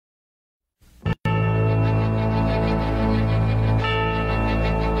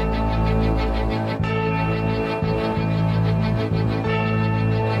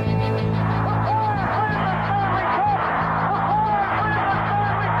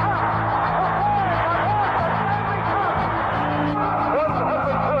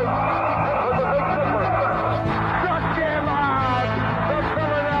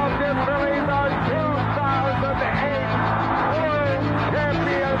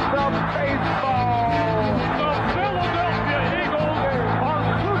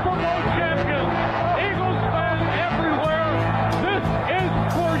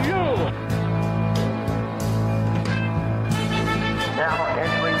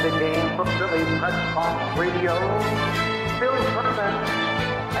the game for Philly Press Box Radio, Bill Furman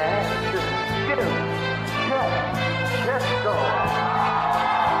and Jim, Chet, Chesko.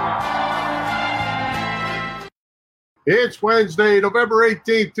 It's Wednesday, November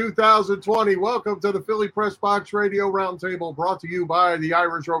 18th, 2020. Welcome to the Philly Press Box Radio Roundtable, brought to you by the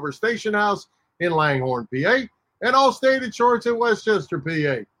Irish Rover Station House in Langhorne, PA, and Allstate Insurance in Westchester,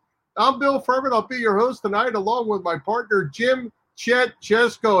 PA. I'm Bill Furman. I'll be your host tonight, along with my partner, Jim, Chet,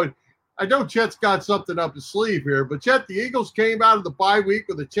 Chesko. And I know Chet's got something up his sleeve here, but Chet, the Eagles came out of the bye week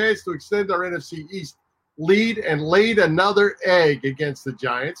with a chance to extend our NFC East lead and laid another egg against the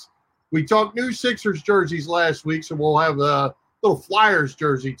Giants. We talked new Sixers jerseys last week, so we'll have a little Flyers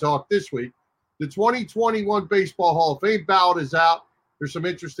jersey talk this week. The 2021 Baseball Hall of Fame ballot is out. There's some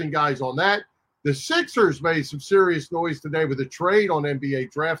interesting guys on that. The Sixers made some serious noise today with a trade on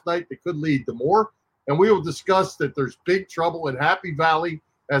NBA draft night that could lead to more. And we will discuss that there's big trouble in Happy Valley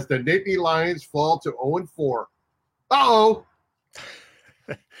as the Nittany Lions fall to 0-4. Uh-oh.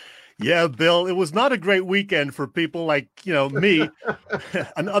 Yeah, Bill, it was not a great weekend for people like, me,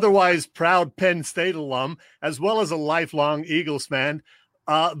 an otherwise proud Penn State alum, as well as a lifelong Eagles fan.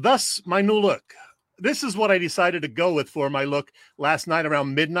 Thus, my new look. This is what I decided to go with for my look last night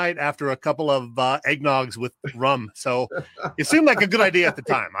around midnight after a couple of eggnogs with rum. So it seemed like a good idea at the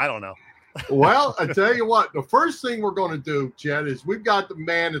time. I don't know. Well, I tell you what, the first thing we're going to do, Chet, is we've got the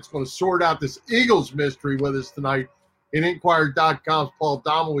man that's going to sort out this Eagles mystery with us tonight. In Inquirer.com's Paul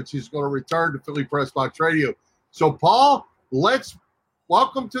Domowitch is going to return to Philly Press Box Radio. So, Paul,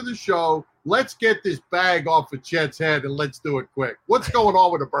 welcome to the show. Let's get this bag off of Chet's head and let's do it quick. What's going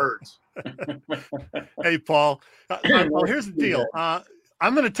on with the Birds? Hey, Paul. Well, here's the deal.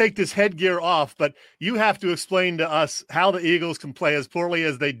 I'm going to take this headgear off, but you have to explain to us how the Eagles can play as poorly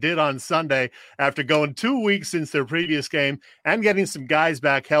as they did on Sunday after going 2 weeks since their previous game and getting some guys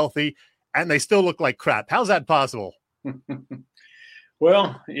back healthy, and they still look like crap. How's that possible?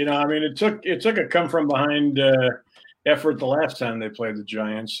 Well, it took a come from behind effort the last time they played the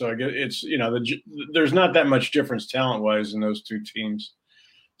Giants. So I guess it's, there's not that much difference talent wise in those two teams.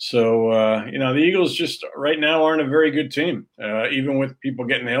 So, the Eagles just right now aren't a very good team, even with people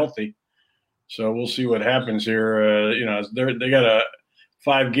getting healthy. So we'll see what happens here. They got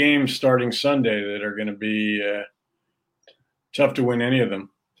 5 games starting Sunday that are going to be tough to win any of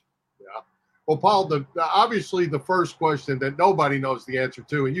them. Well, Paul, obviously the first question that nobody knows the answer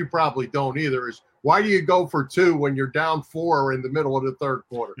to, and you probably don't either, is why do you go for 2 when you're down 4 in the middle of the third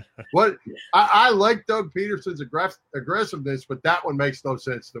quarter? What I like Doug Peterson's aggressiveness, but that one makes no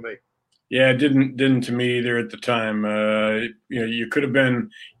sense to me. Yeah, it didn't to me either at the time. You could have been,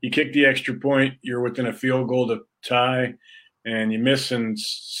 you kicked the extra point, you're within a field goal to tie, and you miss, and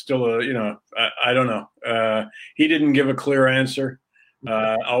still, I don't know. He didn't give a clear answer.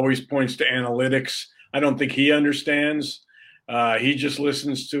 Always points to analytics. I don't think he understands. He just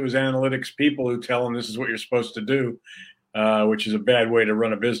listens to his analytics people who tell him this is what you're supposed to do, which is a bad way to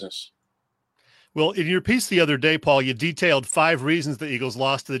run a business. Well, in your piece the other day, Paul, you detailed 5 reasons the Eagles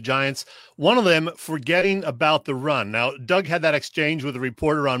lost to the Giants. One of them, forgetting about the run. Now, Doug had that exchange with a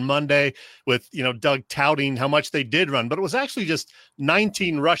reporter on Monday with, Doug touting how much they did run, but it was actually just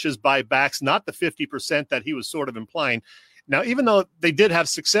 19 rushes by backs, not the 50% that he was sort of implying. Now, even though they did have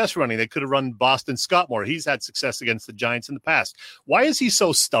success running, they could have run Boston Scott more. He's had success against the Giants in the past. Why is he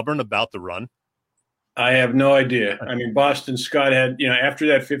so stubborn about the run? I have no idea. I mean, Boston Scott had, after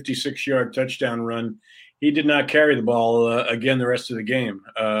that 56-yard touchdown run, he did not carry the ball again the rest of the game.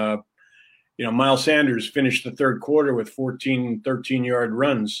 Miles Sanders finished the third quarter with 14, 13-yard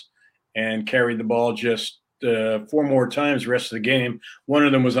runs and carried the ball just 4 more times the rest of the game. One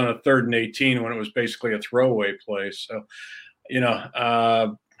of them was on a 3rd and 18 when it was basically a throwaway play. So,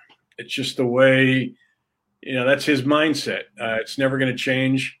 it's just the way, that's his mindset. It's never going to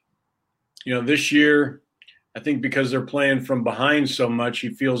change. This year, I think because they're playing from behind so much, he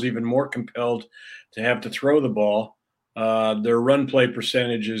feels even more compelled to have to throw the ball. Their run play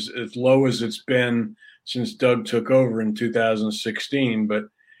percentage is as low as it's been since Doug took over in 2016. But,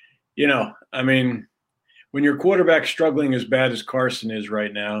 when your quarterback's struggling as bad as Carson is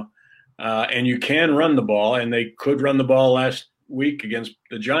right now, and you can run the ball, and they could run the ball last week against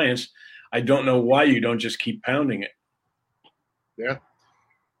the Giants, I don't know why you don't just keep pounding it. Yeah.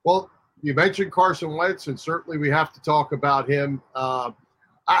 Well, you mentioned Carson Wentz, and certainly we have to talk about him.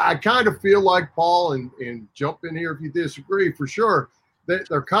 I kind of feel like, Paul, and jump in here if you disagree, for sure, that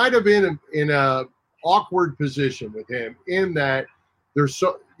they're kind of in a awkward position with him in that there's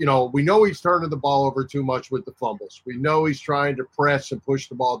so – we know he's turning the ball over too much with the fumbles. We know he's trying to press and push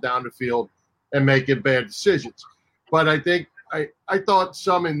the ball down the field and making bad decisions. But I think I thought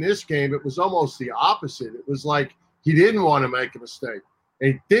some in this game, it was almost the opposite. It was like he didn't want to make a mistake.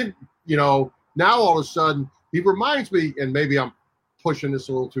 And he did, now all of a sudden, he reminds me, and maybe I'm pushing this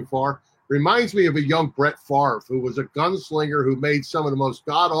a little too far, reminds me of a young Brett Favre, who was a gunslinger who made some of the most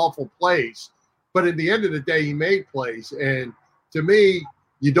god-awful plays. But at the end of the day, he made plays. And to me,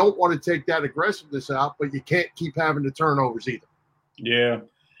 you don't want to take that aggressiveness out, but you can't keep having the turnovers either. Yeah.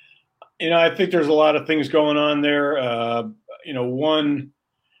 I think there's a lot of things going on there. One,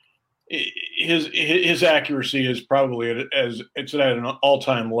 his accuracy is probably it's at an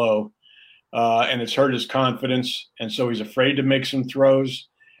all-time low, and it's hurt his confidence, and so he's afraid to make some throws.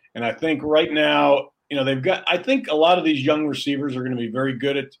 And I think right now, I think a lot of these young receivers are going to be very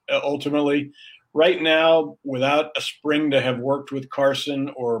good at ultimately. Right now, without a spring to have worked with Carson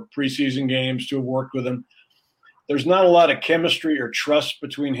or preseason games to have worked with him, there's not a lot of chemistry or trust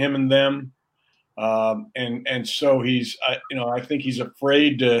between him and them. And so I think he's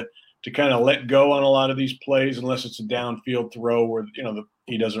afraid to kind of let go on a lot of these plays unless it's a downfield throw where,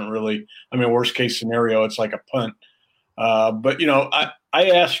 he doesn't really, worst case scenario, it's like a punt. But I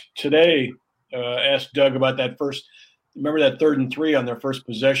asked Doug about that remember that 3rd and 3 on their first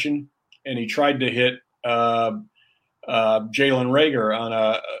possession? And he tried to hit Jalen Reagor on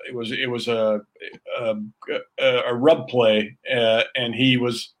a rub play, and he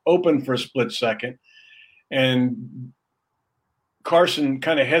was open for a split second, and Carson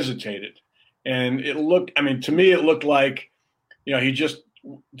kind of hesitated, and to me it looked like he just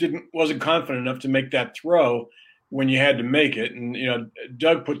wasn't confident enough to make that throw when you had to make it, and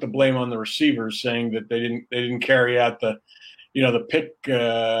Doug put the blame on the receivers, saying that they didn't carry out the pick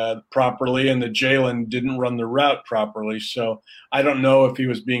properly, and that Jalen didn't run the route properly. So I don't know if he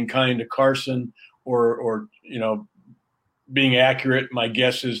was being kind to Carson or being accurate. My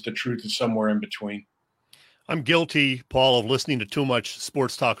guess is the truth is somewhere in between. I'm guilty, Paul, of listening to too much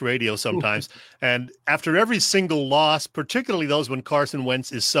sports talk radio sometimes. And after every single loss, particularly those when Carson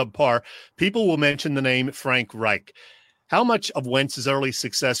Wentz is subpar, people will mention the name Frank Reich. How much of Wentz's early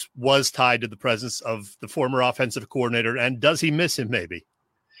success was tied to the presence of the former offensive coordinator, and does he miss him maybe?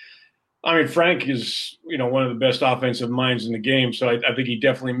 Frank is, one of the best offensive minds in the game, so I think he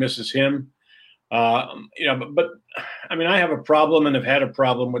definitely misses him. But I have a problem and have had a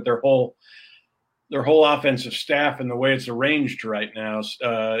problem with their whole offensive staff and the way it's arranged right now.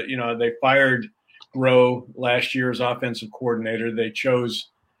 They fired Groh last year as offensive coordinator. They chose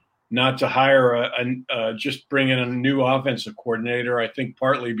not to hire just bring in a new offensive coordinator, I think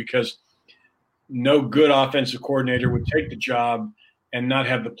partly because no good offensive coordinator would take the job and not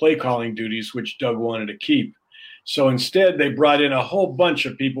have the play calling duties, which Doug wanted to keep. So instead, they brought in a whole bunch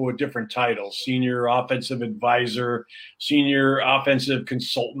of people with different titles: senior offensive advisor, senior offensive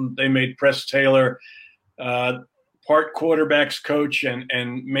consultant. They made Press Taylor part quarterbacks coach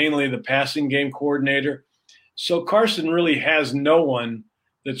and mainly the passing game coordinator. So Carson really has no one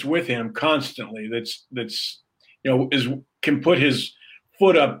that's with him constantly, can put his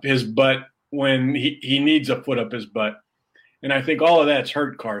foot up his butt when he needs a foot up his butt. And I think all of that's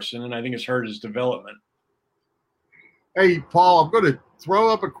hurt Carson, and I think it's hurt his development. Hey, Paul, I'm going to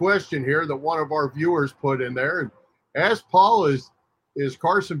throw up a question here that one of our viewers put in there. And ask Paul, is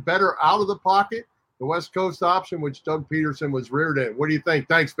Carson better out of the pocket, the West Coast option, which Doug Peterson was reared in? What do you think?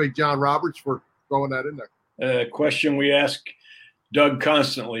 Thanks, Big John Roberts, for throwing that in there. Question we ask Doug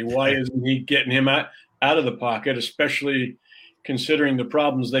constantly. Why isn't he getting him out of the pocket, especially considering the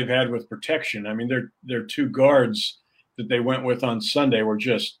problems they've had with protection? Their two guards that they went with on Sunday were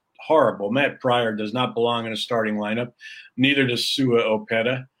just horrible. Matt Pryor does not belong in a starting lineup. Neither does Sua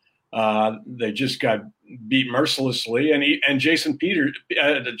Opeta. They just got beat mercilessly. And Jason Kelce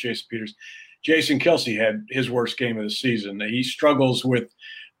had his worst game of the season. He struggles with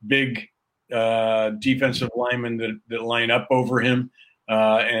big defensive linemen that line up over him,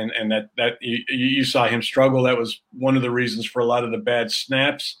 and that you saw him struggle. That was one of the reasons for a lot of the bad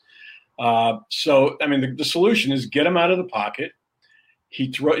snaps. So the solution is get him out of the pocket. You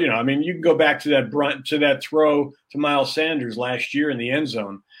can go back to that throw to Miles Sanders last year in the end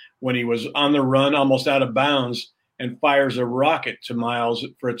zone when he was on the run, almost out of bounds, and fires a rocket to Miles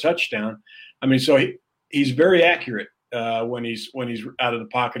for a touchdown. So he's very accurate when he's out of the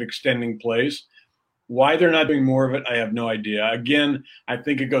pocket extending plays. Why they're not doing more of it, I have no idea. Again, I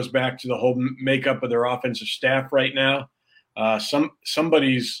think it goes back to the whole makeup of their offensive staff right now.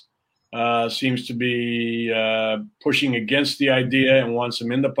 Somebody's seems to be pushing against the idea and wants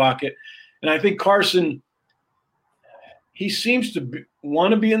him in the pocket. And I think Carson, he seems to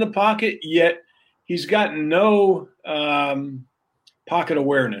want to be in the pocket, yet he's got no pocket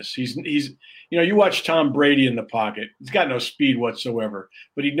awareness. you watch Tom Brady in the pocket. He's got no speed whatsoever,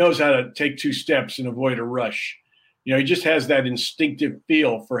 but he knows how to take 2 steps and avoid a rush. He just has that instinctive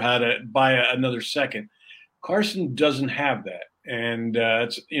feel for how to buy another second. Carson doesn't have that. And,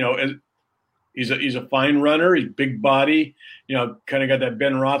 he's a fine runner. He's big body, kind of got that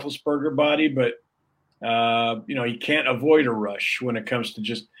Ben Roethlisberger body, but, he can't avoid a rush when it comes to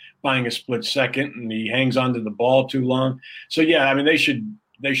just buying a split second, and he hangs onto the ball too long. So, yeah, I mean, they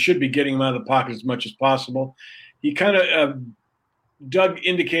should be getting him out of the pocket as much as possible. He kind of Doug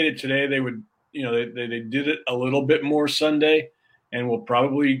indicated today they would, they did it a little bit more Sunday, and will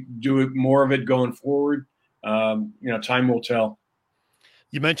probably do it more of it going forward. Time will tell.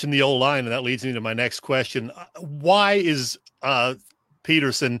 You mentioned the O-line, and that leads me to my next question. Why is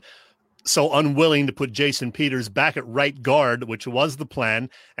Peterson so unwilling to put Jason Peters back at right guard, which was the plan,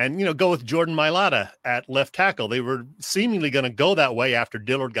 and, go with Jordan Mailata at left tackle? They were seemingly going to go that way after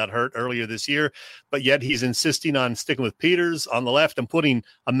Dillard got hurt earlier this year, but yet he's insisting on sticking with Peters on the left and putting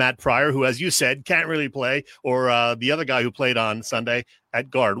a Matt Pryor, who, as you said, can't really play, or the other guy who played on Sunday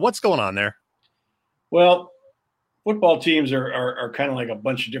at guard. What's going on there? Well, football teams are kind of like a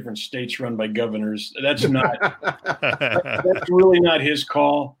bunch of different states run by governors. That's really not his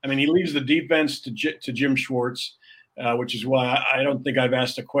call. I mean, he leaves the defense to Jim Schwartz, which is why I don't think I've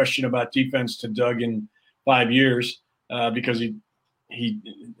asked a question about defense to Doug in 5 years, because he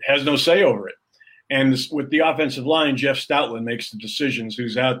has no say over it. And with the offensive line, Jeff Stoutland makes the decisions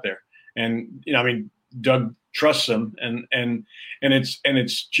who's out there. And, Doug trusts him, and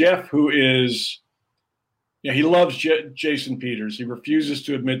it's Jeff who is. Yeah, he loves Jason Peters. He refuses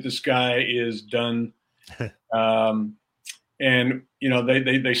to admit this guy is done. And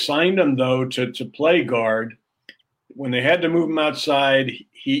they signed him though to play guard. When they had to move him outside,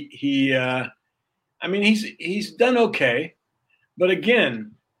 he's done okay. But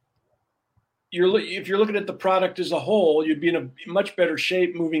again, if you're looking at the product as a whole, you'd be in a much better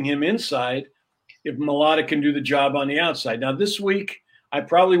shape moving him inside if Mailata can do the job on the outside. Now this week, I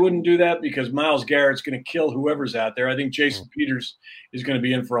probably wouldn't do that because Myles Garrett's going to kill whoever's out there. I think Jason Peters is going to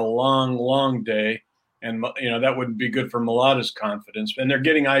be in for a long, long day, and that wouldn't be good for Mailata's confidence. And they're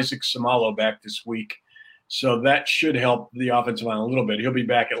getting Isaac Samalo back this week, so that should help the offensive line a little bit. He'll be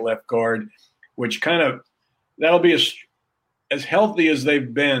back at left guard, which that'll be as healthy as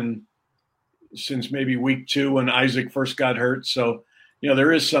they've been since maybe week 2 when Isaac first got hurt. So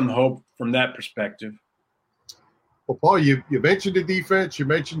there is some hope from that perspective. Well, Paul, you mentioned the defense. You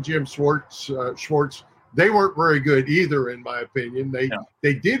mentioned Jim Schwartz. They weren't very good either, in my opinion. They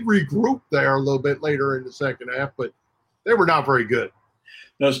did regroup there a little bit later in the second half, but they were not very good.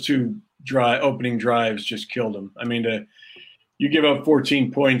 Those 2 opening drives just killed them. I mean, you give up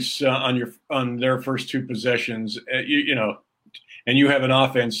 14 points on their first 2 possessions, and you have an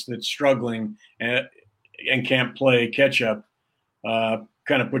offense that's struggling and can't play catch up.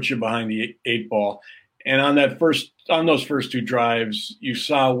 Kind of puts you behind the 8 ball. And on those first 2 drives, you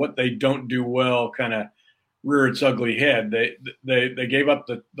saw what they don't do well kind of rear its ugly head. They gave up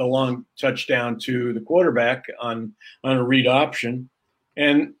the long touchdown to the quarterback on a read option,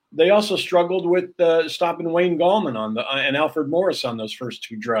 and they also struggled with stopping Wayne Gallman and Alfred Morris on those first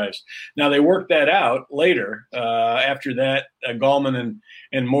 2 drives. Now they worked that out later. After that, Gallman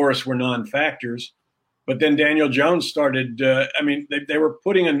and Morris were non-factors, but then Daniel Jones started. They were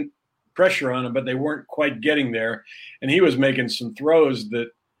putting in pressure on him, but they weren't quite getting there. And he was making some throws that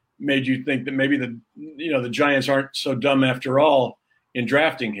made you think that maybe the Giants aren't so dumb after all in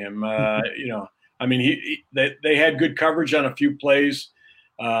drafting him. They had good coverage on a few plays,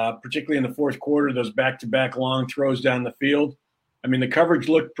 particularly in the fourth quarter, those back-to-back long throws down the field. I mean, the coverage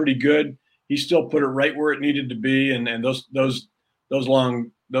looked pretty good. He still put it right where it needed to be. And those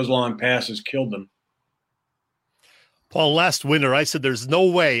long passes killed them. Paul, last winter, I said there's no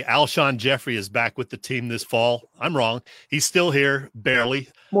way Alshon Jeffrey is back with the team this fall. I'm wrong. He's still here, barely.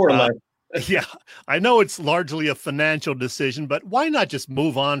 More or less. Yeah, I know it's largely a financial decision, but why not just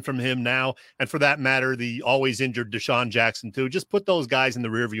move on from him now? And for that matter, the always injured Deshaun Jackson, too. Just put those guys in the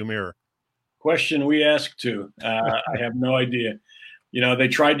rearview mirror. Question we asked, too. I have no idea. They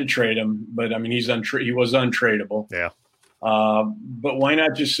tried to trade him, but, he was untradeable. Yeah. But why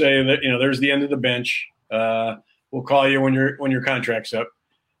not just say that, there's the end of the bench. We'll call you when your contract's up.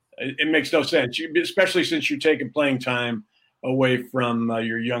 It makes no sense, especially since you're taking playing time away from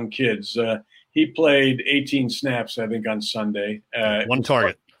your young kids. He played 18 snaps, I think, on Sunday. 1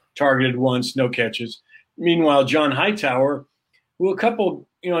 target. Targeted once, no catches. Meanwhile, John Hightower, who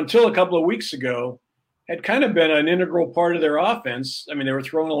until a couple of weeks ago, had kind of been an integral part of their offense. They were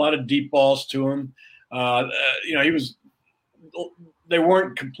throwing a lot of deep balls to him. He was they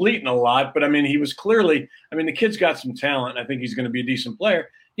weren't completing a lot, but I mean, he was clearly, I mean, the kid's got some talent. I think he's going to be a decent player.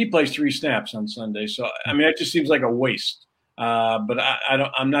 He plays 3 snaps on Sunday. So, I mean, it just seems like a waste. But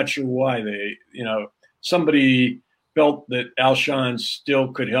I'm not sure why somebody felt that Alshon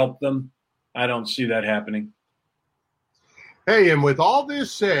still could help them. I don't see that happening. Hey, and with all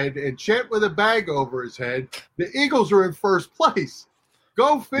this said, and Chet with a bag over his head, the Eagles are in first place.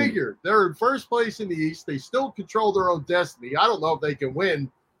 Go figure. They're in first place in the East. They still control their own destiny. I don't know if they can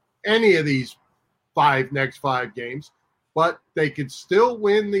win any of these next five games, but they could still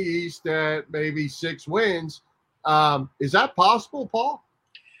win the East at maybe 6 wins. Is that possible, Paul?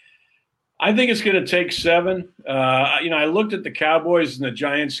 I think it's going to take 7. I looked at the Cowboys and the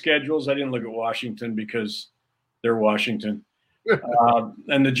Giants schedules. I didn't look at Washington because they're Washington.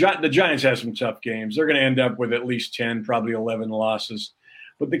 And the Giants have some tough games. They're going to end up with at least 10, probably 11 losses.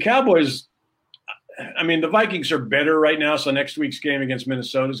 But the Cowboys, I mean, the Vikings are better right now, so next week's game against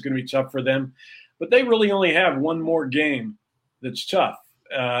Minnesota is going to be tough for them. But they really only have one more game that's tough.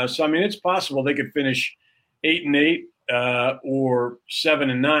 So, I mean, it's possible they could finish 8-8 or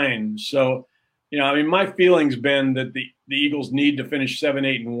 7-9. So, I mean, my feeling's been that the Eagles need to finish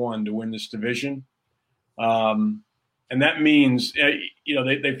 7-8-1 to win this division. And that means,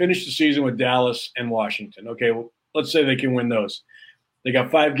 they finished the season with Dallas and Washington. Okay, well, let's say they can win those. They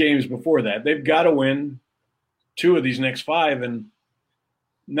got 5 games before that. They've got to win 2 of these next 5, and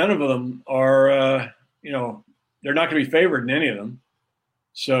none of them are, they're not going to be favored in any of them.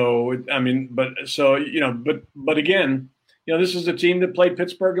 So, I mean, but again, this is a team that played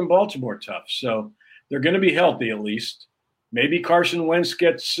Pittsburgh and Baltimore tough. So they're going to be healthy at least. Maybe Carson Wentz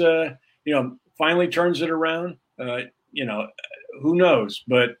gets, finally turns it around. Who knows?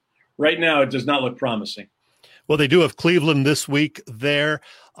 But right now it does not look promising. Well, they do have Cleveland this week there.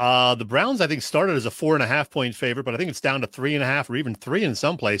 The Browns, I think, started as a 4.5-point favorite, but I think it's down to 3.5 or even 3 in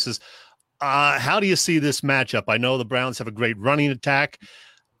some places. How do you see this matchup? I know the Browns have a great running attack,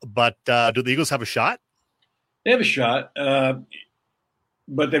 but do the Eagles have a shot? They have a shot,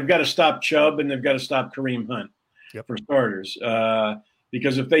 but they've got to stop Chubb and they've got to stop Kareem Hunt for starters.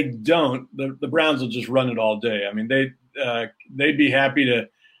 Because if they don't, the Browns will just run it all day. I mean, they'd be happy to,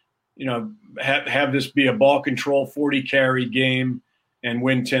 have this be a ball control 40 carry game and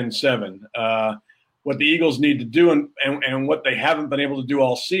win 10-7. What the Eagles need to do and what they haven't been able to do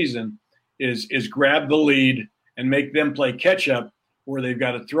all season is grab the lead and make them play catch up where they've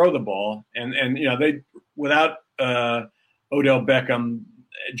got to throw the ball. And they without Odell Beckham,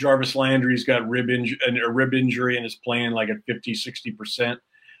 Jarvis Landry's got a rib injury and is playing like at 50-60%.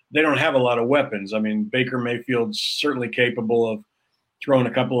 They don't have a lot of weapons. I mean, Baker Mayfield's certainly capable of throwing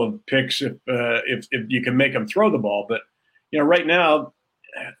a couple of picks if you can make them throw the ball. But right now,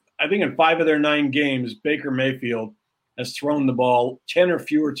 I think in 5 of their 9 games, Baker Mayfield has thrown the ball 10 or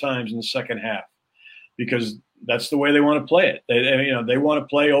fewer times in the second half because that's the way they want to play it. They want to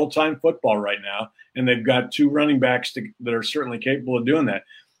play old-time football right now, and they've got 2 running backs that are certainly capable of doing that.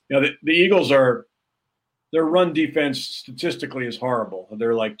 The Eagles their run defense statistically is horrible.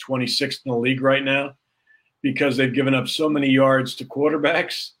 They're like 26th in the league right now because they've given up so many yards to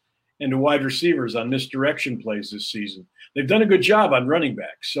quarterbacks and to wide receivers on misdirection plays this season. They've done a good job on running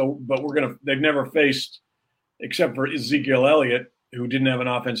backs. But they've never faced, except for Ezekiel Elliott, who didn't have an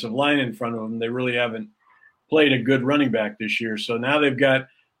offensive line in front of them. They really haven't played a good running back this year. So now they're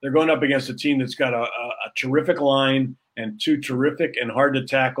going up against a team that's got a terrific line and 2 terrific and hard to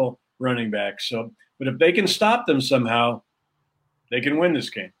tackle running backs. But if they can stop them somehow, they can win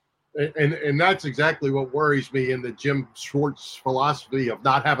this game. And that's exactly what worries me in the Jim Schwartz philosophy of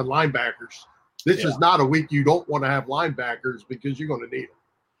not having linebackers. This is not a week you don't want to have linebackers because you're going to need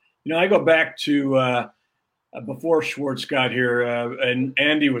them. I go back to before Schwartz got here, and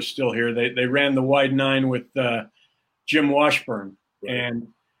Andy was still here. They ran the wide 9 with Jim Washburn. Right. And,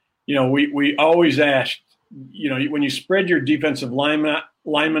 we always asked, when you spread your defensive linemen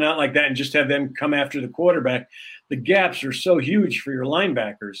out like that and just have them come after the quarterback, the gaps are so huge for your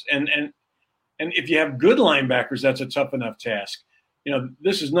linebackers. And if you have good linebackers, that's a tough enough task.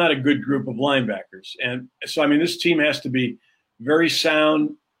 This is not a good group of linebackers. And so, I mean, this team has to be very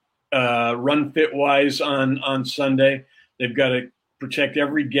sound run fit wise on Sunday. They've got to protect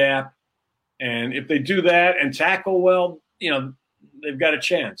every gap. And if they do that and tackle well, they've got a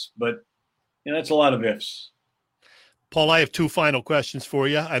chance. But that's a lot of ifs. Paul, I have 2 final questions for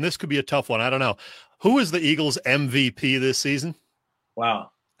you, and this could be a tough one. I don't know. Who is the Eagles' MVP this season?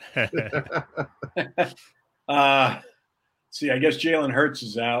 Wow. See, I guess Jalen Hurts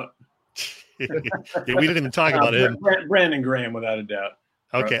is out. We didn't even talk about him. Brandon Graham, without a doubt.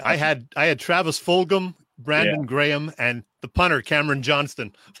 Okay, I had Travis Fulgham, Brandon Graham, and the punter, Cameron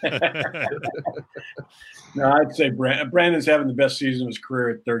Johnston. No, I'd say Brandon's having the best season of his career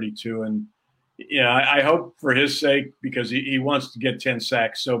at 32. And, I hope for his sake, because he wants to get 10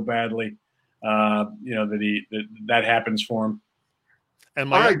 sacks so badly, that happens for him. And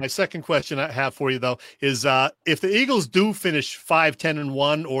my second question I have for you, though, is if the Eagles do finish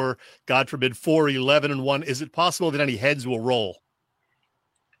 5-10-1, or God forbid 4-11-1, is it possible that any heads will roll?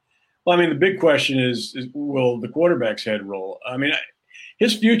 Well, I mean, the big question is will the quarterback's head roll? I mean,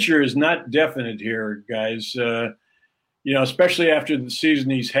 his future is not definite here, guys. Especially after the season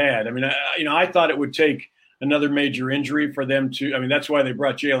he's had. I mean, I thought it would take another major injury for them to. I mean, that's why they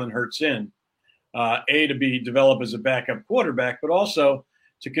brought Jalen Hurts in. To develop as a backup quarterback, but also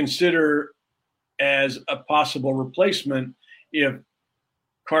to consider as a possible replacement if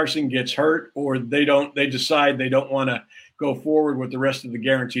Carson gets hurt or they decide they don't want to go forward with the rest of the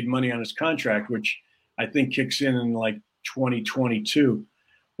guaranteed money on his contract, which I think kicks in like 2022.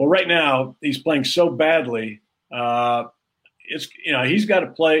 Well, right now he's playing so badly. He's got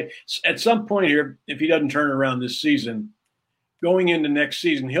to play at some point here. If he doesn't turn around this season, going into next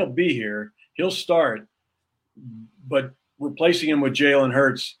season, he'll be here. He'll start, but replacing him with Jalen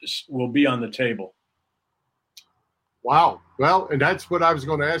Hurts will be on the table. Wow. Well, and that's what I was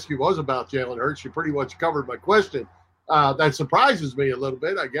going to ask you was about Jalen Hurts. You pretty much covered my question. That surprises me a little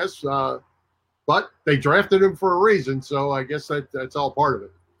bit, I guess. But they drafted him for a reason, so I guess that's all part of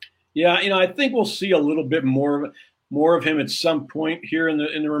it. Yeah, I think we'll see a little bit more of him at some point here in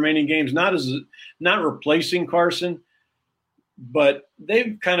the remaining games. Not replacing Carson, but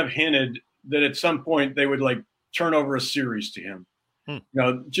they've kind of hinted that at some point they would turn over a series to him.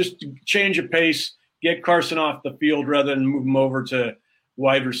 Just to change of pace, get Carson off the field rather than move him over to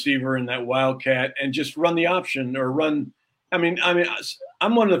wide receiver and that wildcat, and just run the option or run. I mean,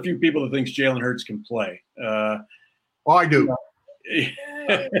 I'm one of the few people that thinks Jalen Hurts can play. I do.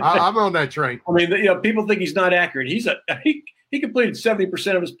 I'm on that train. I mean, people think he's not accurate. He completed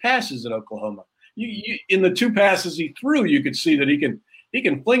 70% of his passes at Oklahoma. In the 2 passes he threw, you could see that he can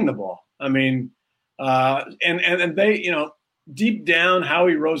fling the ball. I mean, and they, deep down,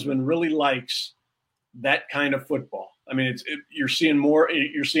 Howie Roseman really likes that kind of football. I mean, you're seeing more.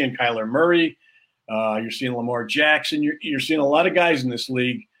 You're seeing Kyler Murray, you're seeing Lamar Jackson. You're seeing a lot of guys in this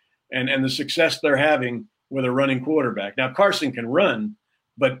league, and the success they're having with a running quarterback. Now Carson can run,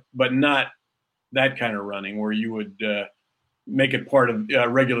 but not that kind of running where you would make it part of a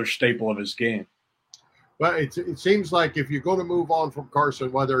regular staple of his game. Well, it seems like if you're going to move on from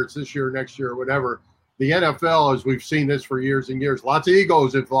Carson, whether it's this year, next year, or whatever, the NFL, as we've seen this for years and years, lots of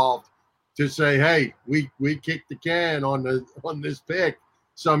egos involved to say, hey, we kicked the can on this pick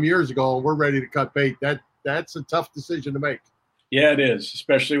some years ago, and we're ready to cut bait. That's a tough decision to make. Yeah, it is,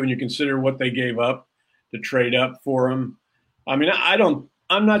 especially when you consider what they gave up to trade up for him. I mean, I'm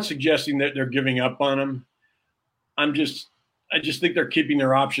not suggesting that they're giving up on him. I just think they're keeping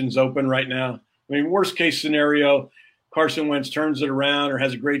their options open right now. I mean, worst case scenario, Carson Wentz turns it around or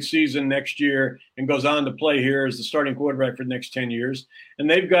has a great season next year and goes on to play here as the starting quarterback for the next 10 years. And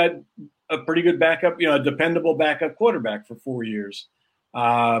they've got a pretty good backup, a dependable backup quarterback for 4 years.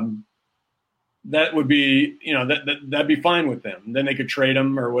 That would be, that'd be fine with them. Then they could trade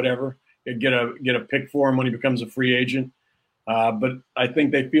him or whatever. They'd get a pick for him when he becomes a free agent. But I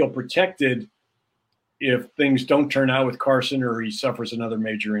think they feel protected if things don't turn out with Carson or he suffers another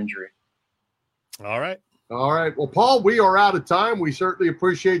major injury. All right. Well, Paul, we are out of time. We certainly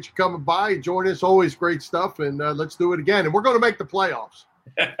appreciate you coming by and joining us. Always great stuff. And let's do it again. And we're going to make the playoffs.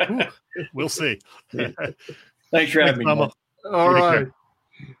 We'll see. Thanks for having me. Mama. All right.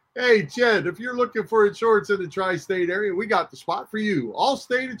 Hey, Chet, if you're looking for insurance in the tri-state area, we got the spot for you.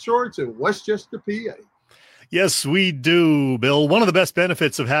 All-State Insurance in Westchester, PA. Yes, we do, Bill. One of the best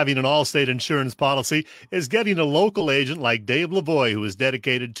benefits of having an all-state insurance policy is getting a local agent like Dave Lavoie, who is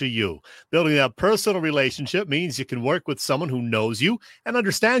dedicated to you. Building that personal relationship means you can work with someone who knows you and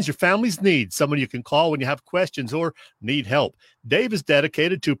understands your family's needs, someone you can call when you have questions or need help. Dave is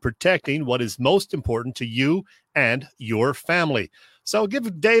dedicated to protecting what is most important to you and your family. So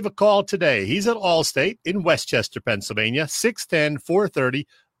give Dave a call today. He's at Allstate in Westchester, Pennsylvania,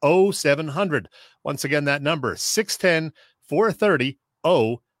 610-430-0700. Once again, that number,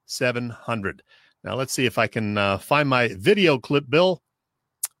 610-430-0700. Now, let's see if I can find my video clip, Bill.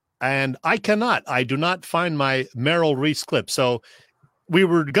 And I cannot. I do not find my Merrill Reese clip. So we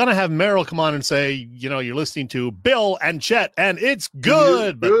were going to have Merrill come on and say, you're listening to Bill and Chet, and it's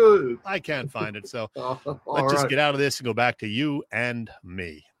good. But I can't find it. So let's just get out of this and go back to you and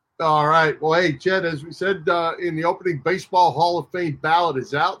me. All right. Well, hey, Chet, as we said in the opening, Baseball Hall of Fame ballot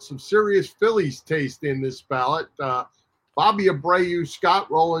is out. Some serious Phillies taste in this ballot. Bobby Abreu, Scott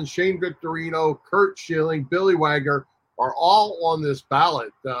Rowland, Shane Victorino, Curt Schilling, Billy Wagner are all on this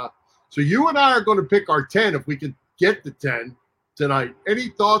ballot. So you and I are going to pick our 10 if we can get the 10 tonight. Any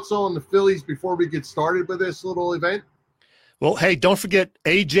thoughts on the Phillies before we get started with this little event? Well, hey, don't forget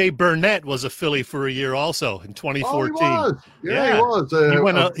A.J. Burnett was a Philly for a year also in 2014. Oh, he was. Yeah, he was.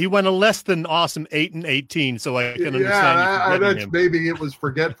 He went a less than awesome 8-18, so I can understand. That's maybe it was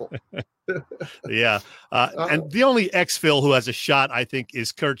forgetful. Yeah. And the only ex-Phil who has a shot, I think,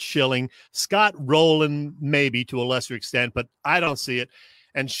 is Curt Schilling. Scott Rowland, maybe to a lesser extent, but I don't see it.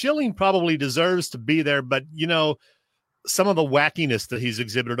 And Schilling probably deserves to be there, but, some of the wackiness that he's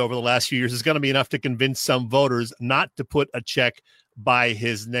exhibited over the last few years is going to be enough to convince some voters not to put a check by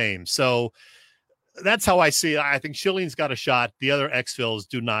his name. So that's how I see it. I think Schilling's got a shot. The other ex-Phils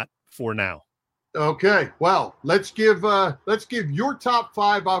do not for now. Okay. Well, let's give your top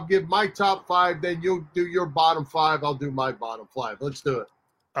 5. I'll give my top 5. Then you'll do your bottom 5. I'll do my bottom 5. Let's do it.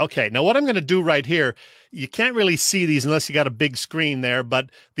 Okay, now what I'm going to do right here, you can't really see these unless you got a big screen there, but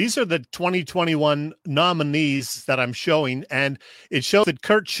these are the 2021 nominees that I'm showing, and it shows that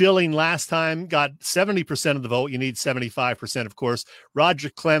Curt Schilling last time got 70% of the vote. You need 75%, of course. Roger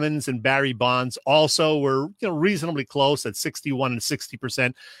Clemens and Barry Bonds also were reasonably close at 61 and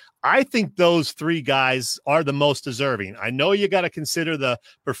 60%. I think those 3 guys are the most deserving. I know you got to consider the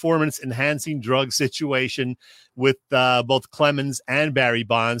performance-enhancing drug situation with both Clemens and Barry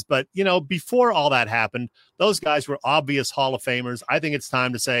Bonds. But, before all that happened, those guys were obvious Hall of Famers. I think it's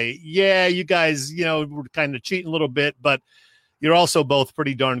time to say, yeah, you guys, were kind of cheating a little bit, but you're also both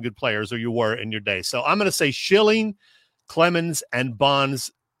pretty darn good players, or you were in your day. So I'm going to say Schilling, Clemens, and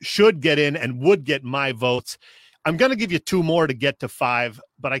Bonds should get in and would get my votes. I'm going to give you 2 more to get to 5,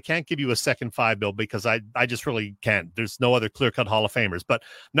 but I can't give you a second 5, Bill, because I just really can't. There's no other clear-cut Hall of Famers. But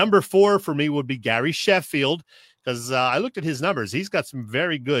number 4 for me would be Gary Sheffield, because I looked at his numbers. He's got some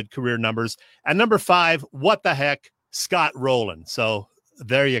very good career numbers. And number 5, what the heck, Scott Rowland. So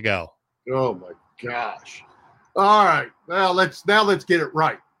there you go. Oh, my gosh. All right. Well, let's get it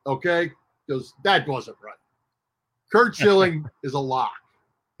right, okay? Because that wasn't right. Curt Schilling is a lock.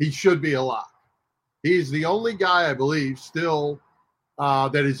 He should be a lock. He's the only guy, I believe, still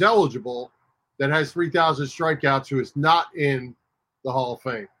that is eligible that has 3,000 strikeouts who is not in the Hall of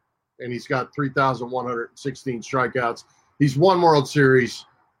Fame. And he's got 3,116 strikeouts. He's won World Series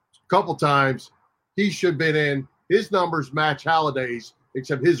a couple times. He should have been in. His numbers match Halliday's,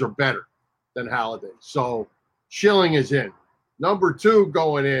 except his are better than Halliday's. So Schilling is in. Number 2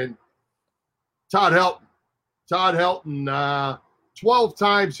 going in, Todd Helton. Todd Helton, 12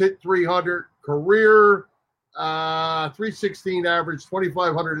 times hit 300. Career 316 average,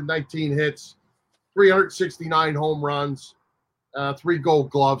 2,519 hits, 369 home runs, 3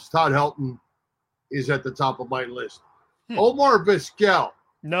 Gold Gloves. Todd Helton is at the top of my list. Omar Vizquel.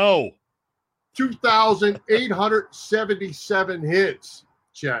 No. 2,877 hits,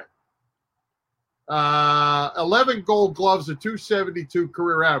 Chet. 11 Gold Gloves, a 272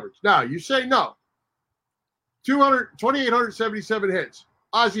 career average. Now, you say no. 2,877 hits.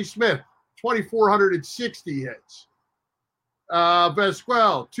 Ozzie Smith. 2,460 hits.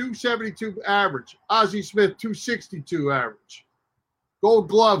 Vizquel, 272 average. Ozzie Smith, 262 average. Gold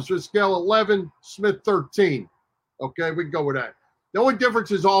Gloves, Vizquel 11, Smith 13. Okay, we can go with that. The only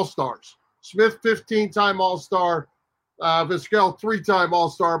difference is All-Stars. Smith, 15-time All-Star. Vizquel, 3-time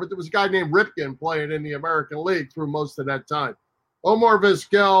All-Star, but there was a guy named Ripken playing in the American League through most of that time. Omar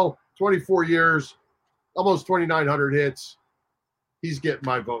Vizquel, 24 years, almost 2,900 hits. He's getting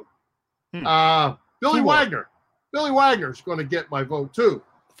my vote. Billy Wagner. Billy Wagner's going to get my vote too.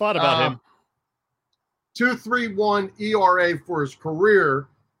 Thought about him. 2.31 ERA for his career.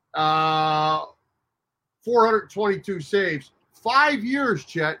 422 saves. 5 years,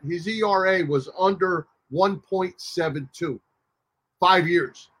 Chet, his ERA was under 1.72. 5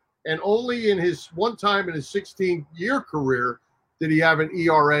 years. And only in his one time in his 16-year career did he have an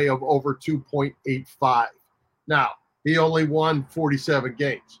ERA of over 2.85. Now, he only won 47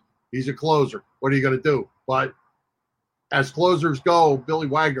 games. He's a closer. What are you going to do? But as closers go, Billy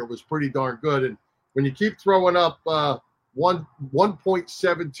Wagner was pretty darn good. And when you keep throwing up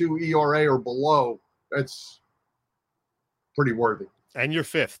 1.72 ERA or below, that's pretty worthy. And you're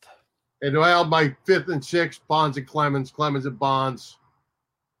 5th. And well, my 5th and 6th, Bonds and Clemens and Bonds.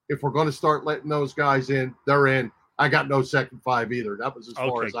 If we're going to start letting those guys in, they're in. I got no second 5 either. That was as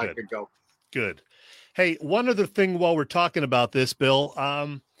far as I could go. Good. Hey, one other thing while we're talking about this, Bill.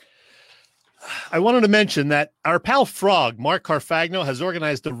 I wanted to mention that our pal Frog, Mark Carfagno, has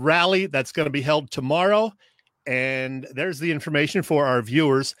organized a rally that's going to be held tomorrow. And there's the information for our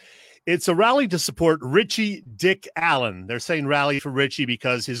viewers. It's a rally to support Richie Dick Allen. They're saying rally for Richie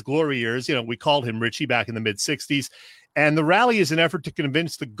because his glory years, we called him Richie back in the mid-'60s. And the rally is an effort to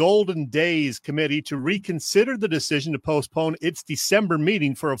convince the Golden Days Committee to reconsider the decision to postpone its December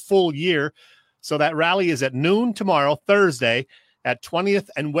meeting for a full year. So that rally is at noon tomorrow, Thursday, at 20th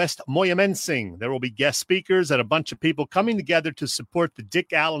and West Moyamensing. There will be guest speakers and a bunch of people coming together to support the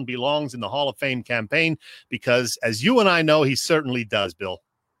Dick Allen Belongs in the Hall of Fame campaign because, as you and I know, he certainly does, Bill.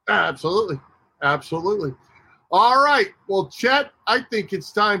 Absolutely. Absolutely. All right. Well, Chet, I think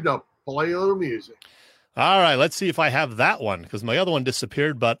it's time to play a little music. All right. Let's see if I have that one because my other one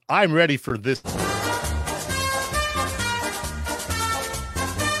disappeared, but I'm ready for this.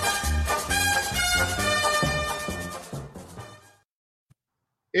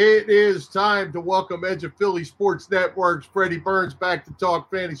 It is time to welcome Edge of Philly Sports Network's Freddie Burns back to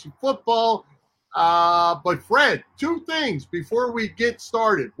talk fantasy football. But Fred, two things before we get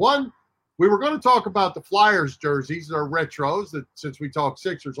started. One, we were going to talk about the Flyers jerseys, their retros, since we talked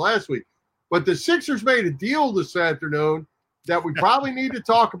Sixers last week. But the Sixers made a deal this afternoon that we probably need to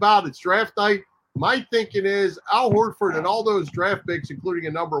talk about. It's draft night. My thinking is Al Horford and all those draft picks, including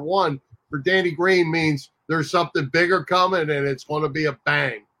a number 1 for Danny Green, means there's something bigger coming, and it's going to be a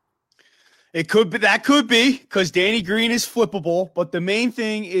bang. It could be. That could be because Danny Green is flippable. But the main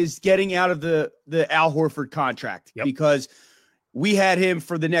thing is getting out of the Al Horford contract because we had him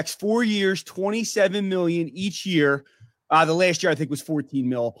for the next 4 years, $27 million each year. The last year I think was $14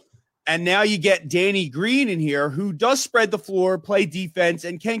 million. And now you get Danny Green in here who does spread the floor, play defense,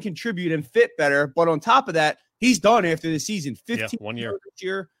 and can contribute and fit better. But on top of that, he's done after the season. 1 year. This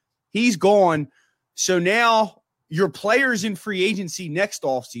year, he's gone. So now your players in free agency next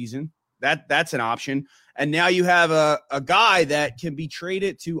offseason. That's an option. And now you have a guy that can be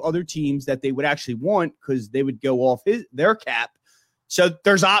traded to other teams that they would actually want because they would go off their cap. So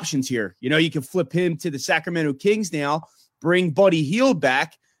there's options here. You can flip him to the Sacramento Kings now, bring Buddy Hield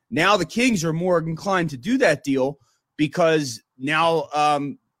back. Now the Kings are more inclined to do that deal because now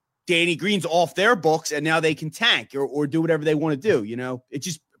Danny Green's off their books and now they can tank or do whatever they want to do. It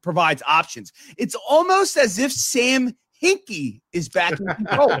just provides options. It's almost as if Sam Hinkie is back in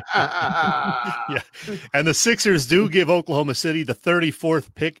control. Yeah. And the Sixers do give Oklahoma City the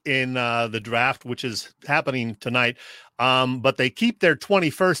 34th pick in the draft, which is happening tonight. But they keep their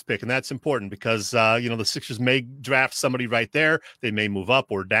 21st pick, and that's important because, the Sixers may draft somebody right there. They may move up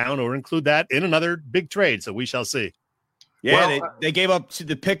or down or include that in another big trade. So we shall see. Yeah, they gave up to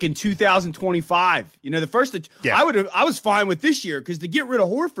the pick in 2025. The first I was fine with this year because to get rid of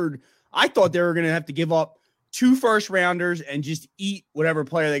Horford, I thought they were going to have to give up 2 first-rounders and just eat whatever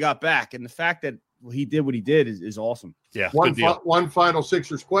player they got back. And the fact that he did what he did is awesome. Yeah, one final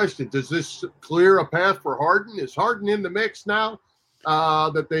Sixers question. Does this clear a path for Harden? Is Harden in the mix now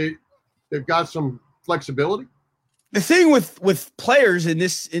that they've got some flexibility? The thing with players in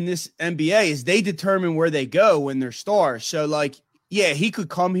this NBA is they determine where they go when they're stars. So, he could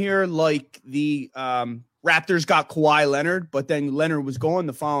come here like the Raptors got Kawhi Leonard, but then Leonard was gone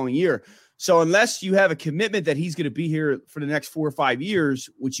the following year. So unless you have a commitment that he's going to be here for the next 4 or 5 years,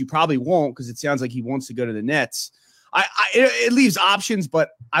 which you probably won't because it sounds like he wants to go to the Nets, it leaves options, but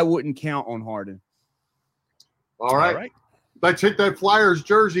I wouldn't count on Harden. All right. Let's hit that Flyers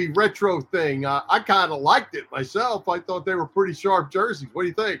jersey retro thing. I kind of liked it myself. I thought they were pretty sharp jerseys. What do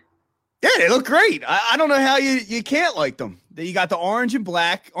you think? Yeah, they look great. I don't know how you can't like them. You got the orange and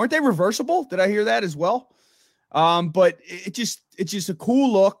black. Aren't they reversible? Did I hear that as well? But it's just a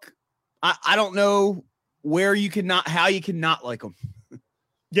cool look. I don't know how you cannot like them.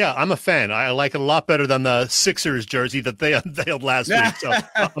 Yeah, I'm a fan. I like it a lot better than the Sixers jersey that they unveiled last week. So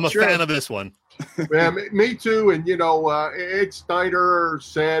I'm a fan of this one. Yeah, me too. And, Ed Snyder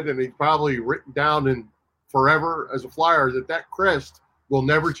said, and he's probably written down in forever as a Flyer, that crest will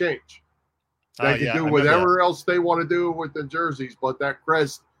never change. They can do whatever else they want to do with the jerseys, but that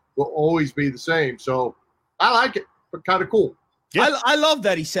crest will always be the same. So I like it, but kind of cool. Yeah. I love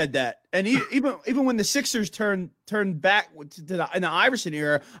that he said that. And even when the Sixers turned back in the Iverson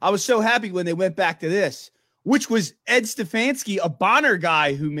era, I was so happy when they went back to this, which was Ed Stefanski, a Bonner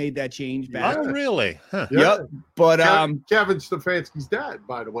guy who made that change back. Oh, really? Huh. Yeah. Yep. But Kevin Stefanski's dad,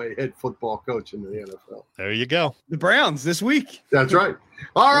 by the way, head football coach in the NFL. There you go. The Browns this week. That's right.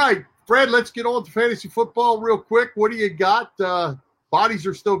 All right, Fred, let's get on to fantasy football real quick. What do you got? Bodies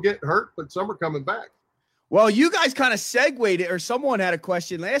are still getting hurt, but some are coming back. Well, you guys kind of segued it, or someone had a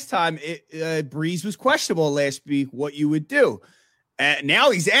question last time. Breeze was questionable last week, what you would do.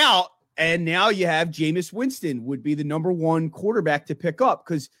 Now he's out, And now you have Jameis Winston would be the number one quarterback to pick up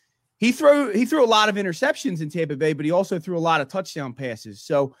because he threw a lot of interceptions in Tampa Bay, but he also threw a lot of touchdown passes.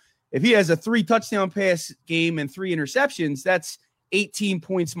 So if he has a 3 touchdown pass game and 3 interceptions, that's 18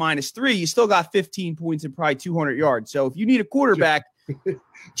 points minus 3. You still got 15 points and probably 200 yards. So if you need a quarterback,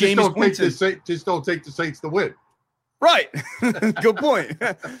 Jameis Winston. Just don't take the Saints to win. Right. Good point.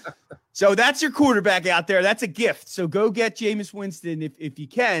 So that's your quarterback out there. That's a gift. So go get Jameis Winston if you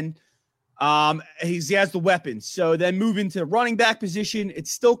can. He has the weapons. So then move into running back position.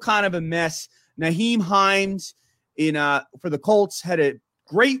 It's still kind of a mess. Naheem Hines for the Colts had a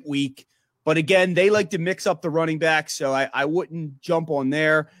great week, but again, they like to mix up the running back, so I wouldn't jump on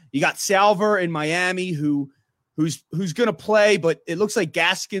there. You got Salver in Miami who's going to play, but it looks like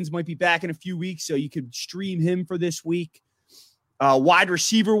Gaskins might be back in a few weeks, so you could stream him for this week. Wide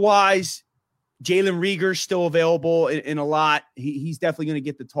receiver wise, Jalen Reagor's still available in a lot. He's definitely going to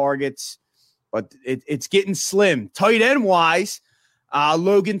get the targets, but it's getting slim. Tight end wise,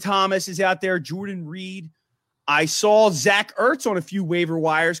 Logan Thomas is out there. Jordan Reed. I saw Zach Ertz on a few waiver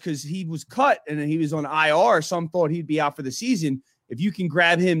wires because he was cut and he was on IR. Some thought he'd be out for the season. If you can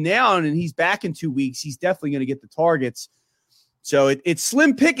grab him now and he's back in 2 weeks, he's definitely going to get the targets. So it's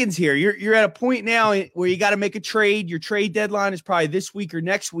slim pickings here. You're at a point now where you got to make a trade. Your trade deadline is probably this week or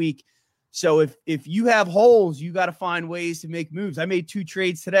next week. So if you have holes, you got to find ways to make moves. I made 2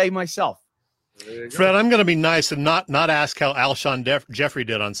 trades today myself. Fred, I'm going to be nice and not ask how Alshon Jeffrey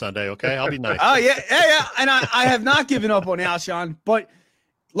did on Sunday, okay? I'll be nice. Oh, yeah. And I have not given up on Alshon, but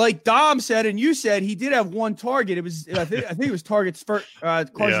like Dom said and you said, he did have 1 target. It was I think it was Carson's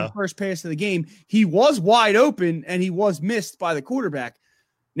first pass of the game. He was wide open, and he was missed by the quarterback.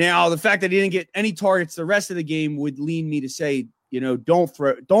 Now, the fact that he didn't get any targets the rest of the game would lean me to say,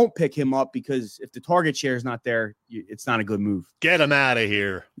 don't pick him up because if the target share is not there, it's not a good move. Get him out of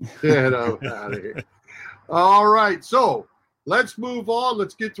here. Get him out of here. All right, so let's move on.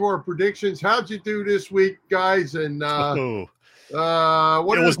 Let's get to our predictions. How'd you do this week, guys? And it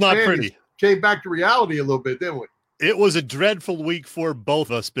was not pretty. Came back to reality a little bit, didn't we? It was a dreadful week for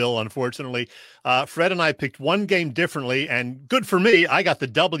both of us, Bill, unfortunately. Fred and I picked one game differently, and good for me. I got the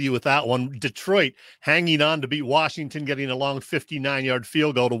W with that one. Detroit hanging on to beat Washington, getting a long 59-yard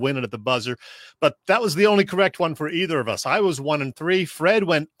field goal to win it at the buzzer. But that was the only correct one for either of us. I was 1-3. Fred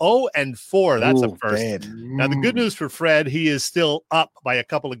went 0-4. That's a first. Bad. Now, the good news for Fred, he is still up by a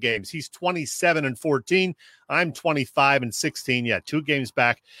couple of games. He's 27-14. I'm 25-16. Yeah, 2 games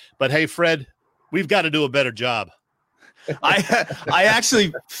back. But hey, Fred, we've got to do a better job. I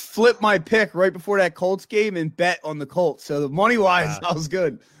actually flipped my pick right before that Colts game and bet on the Colts. So the money wise, I was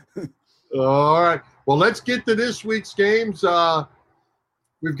good. All right. Well, let's get to this week's games.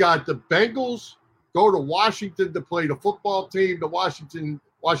 We've got the Bengals go to Washington to play the football team. Washington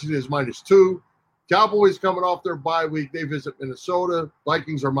is -2. Cowboys coming off their bye week. They visit Minnesota.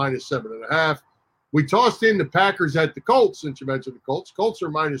 Vikings are -7.5. We tossed in the Packers at the Colts, since you mentioned the Colts. Colts are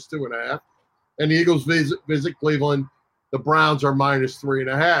 -2.5. And the Eagles visit Cleveland. The Browns are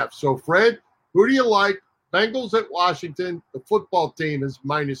 -3.5. So, Fred, who do you like? Bengals at Washington. The football team is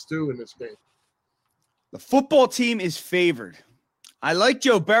 -2 in this game. The football team is favored. I like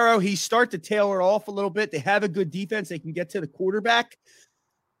Joe Burrow. He start to tailor off a little bit. They have a good defense. They can get to the quarterback.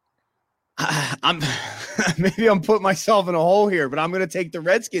 Maybe I'm putting myself in a hole here, but I'm going to take the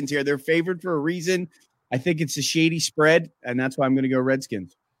Redskins here. They're favored for a reason. I think it's a shady spread, and that's why I'm going to go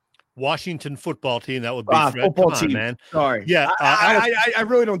Redskins. Washington football team. That would be Fred. Football Come team, on, man. Sorry. Yeah, I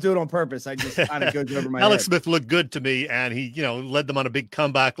really don't do it on purpose. I just kind of goes over my Alex head. Smith looked good to me, and he, led them on a big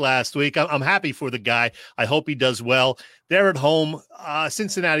comeback last week. I'm happy for the guy. I hope he does well. They're at home.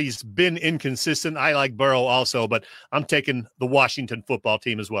 Cincinnati's been inconsistent. I like Burrow also, but I'm taking the Washington football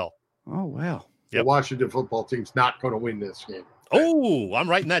team as well. Oh, wow. The Washington football team's not going to win this game. Oh, I'm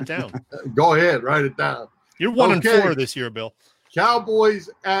writing that down. Go ahead, write it down. You're 1-4 this year, Bill. Cowboys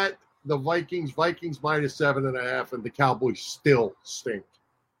at the Vikings. Vikings -7.5, and the Cowboys still stink.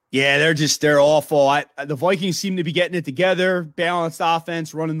 Yeah, they're awful. The Vikings seem to be getting it together, balanced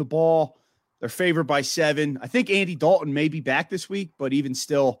offense, running the ball. They're favored by 7. I think Andy Dalton may be back this week, but even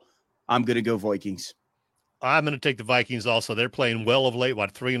still, I'm going to go Vikings. I'm going to take the Vikings also. They're playing well of late,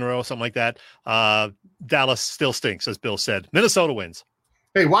 3 in a row, something like that. Dallas still stinks, as Bill said. Minnesota wins.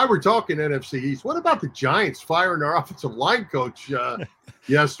 Hey, while we're talking NFC East, what about the Giants firing their offensive line coach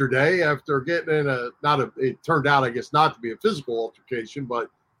yesterday after getting in it turned out, I guess, not to be a physical altercation, but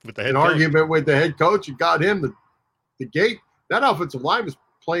with the head an coach. Argument with the head coach and got him the gate. That offensive line was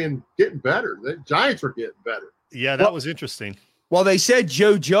getting better. The Giants were getting better. Yeah, that was interesting. Well, they said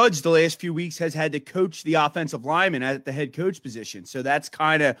Joe Judge the last few weeks has had to coach the offensive lineman at the head coach position. So that's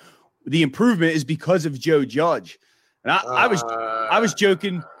kind of the improvement is because of Joe Judge. And I was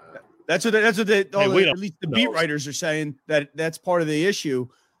joking. That's what at least the beat writers are saying, that's part of the issue.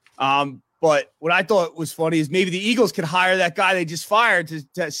 But what I thought was funny is maybe the Eagles could hire that guy they just fired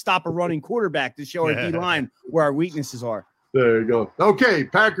to stop a running quarterback to show our D-line where our weaknesses are. There you go. Okay,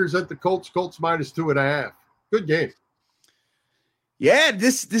 Packers at the Colts. Colts -2.5. Good game. Yeah,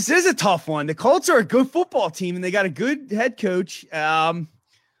 this is a tough one. The Colts are a good football team, and they got a good head coach. I'm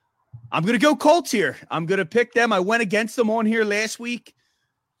going to go Colts here. I'm going to pick them. I went against them on here last week.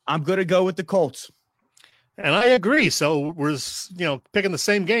 I'm going to go with the Colts. And I agree. So we're, picking the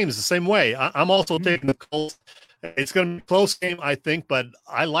same games the same way. I'm also taking the Colts. It's going to be a close game, I think, but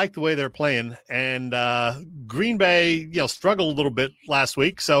I like the way they're playing. And Green Bay, struggled a little bit last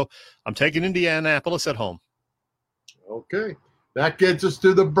week. So I'm taking Indianapolis at home. Okay. That gets us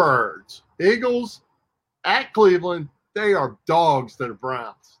to the Birds. Eagles at Cleveland. They are dogs to the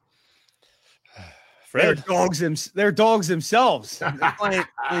Browns. They're dogs themselves. They're playing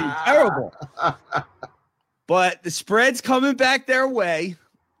terrible. But the spread's coming back their way.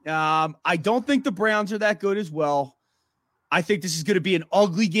 I don't think the Browns are that good as well. I think this is going to be an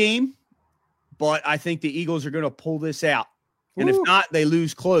ugly game, but I think the Eagles are going to pull this out. And if not, they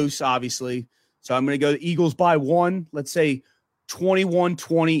lose close, obviously. So I'm going to go the Eagles by 1. Let's say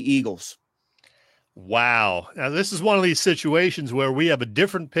 21-20 Eagles. Wow. Now, this is one of these situations where we have a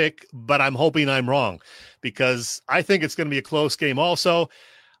different pick, but I'm hoping I'm wrong because I think it's going to be a close game also.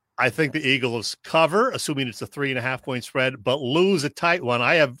 I think the Eagles cover, assuming it's a 3.5-point spread, but lose a tight one.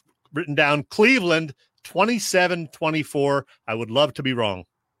 I have written down Cleveland 27-24. I would love to be wrong.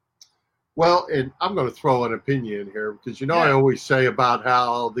 Well, and I'm going to throw an opinion in here because, I always say about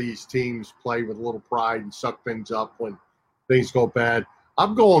how these teams play with a little pride and suck things up when things go bad.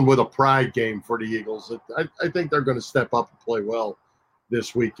 I'm going with a pride game for the Eagles. I think they're going to step up and play well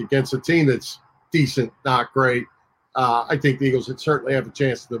this week against a team that's decent, not great. I think the Eagles would certainly have a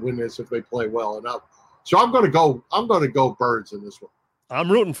chance to win this if they play well enough. So I'm going to go Birds in this one.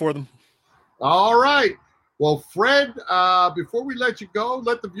 I'm rooting for them. All right. Well, Fred, before we let you go,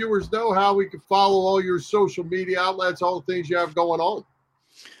 let the viewers know how we can follow all your social media outlets, all the things you have going on.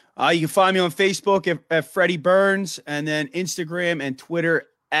 You can find me on Facebook at Freddy Burns, and then Instagram and Twitter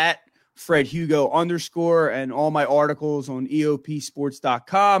at FredHugo_, and all my articles on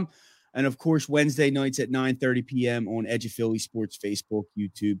EOPsports.com. And, of course, Wednesday nights at 9:30 p.m. on Edge of Philly Sports, Facebook,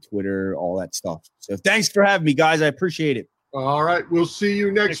 YouTube, Twitter, all that stuff. So thanks for having me, guys. I appreciate it. All right. We'll see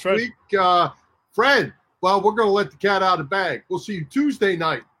you next Fred. week. Fred, well, we're going to let the cat out of the bag. We'll see you Tuesday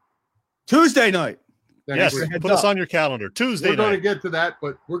night. Tuesday night. Yes, put us on your calendar. Tuesday night. We're going to get to that,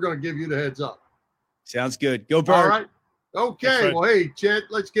 but we're going to give you the heads up. Sounds good. Go Birds. All right. Okay. Well, hey, Chet,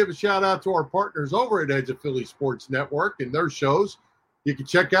 let's give a shout-out to our partners over at Edge of Philly Sports Network and their shows. You can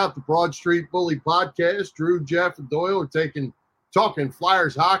check out the Broad Street Bully podcast. Drew, Jeff, and Doyle are talking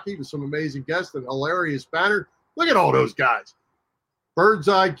Flyers hockey with some amazing guests and hilarious banner. Look at all those guys. Birds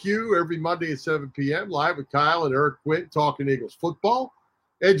IQ every Monday at 7 p.m. live with Kyle and Eric Quinn talking Eagles football.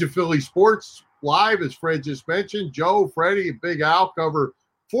 Edge of Philly Sports live, as Fred just mentioned. Joe, Freddy, and Big Al cover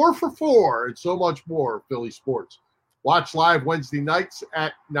 4 for 4 and so much more Philly sports. Watch live Wednesday nights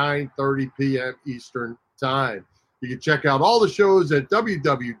at 9:30 p.m. Eastern Time. You can check out all the shows at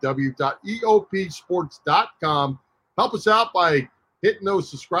www.eopsports.com. Help us out by hitting those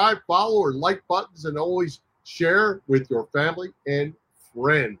subscribe, follow, or like buttons, and always share with your family and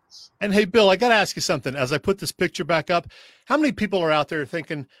friends. And hey, Bill, I got to ask you something. As I put this picture back up, how many people are out there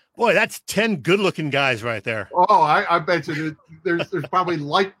thinking, boy, that's 10 good-looking guys right there? Oh, I bet you there's probably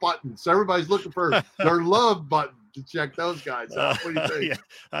like buttons. Everybody's looking for their love button to check those guys out. What do you think? Yeah,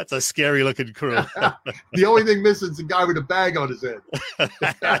 that's a scary-looking crew. The only thing missing is the guy with a bag on his head.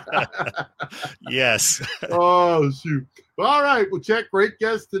 Yes. Oh, shoot. All right. Well, check great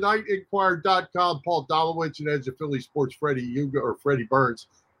guest tonight, Inquirer.com, Paul Domowitch, and Edge of Philly Sports, Freddy Burns.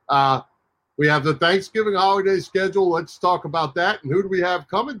 We have the Thanksgiving holiday schedule. Let's talk about that. And who do we have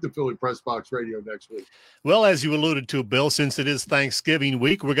coming to Philly Press Box Radio next week? Well, as you alluded to, Bill, since it is Thanksgiving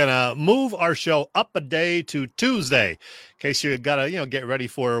week, we're going to move our show up a day to Tuesday. In case you got to, get ready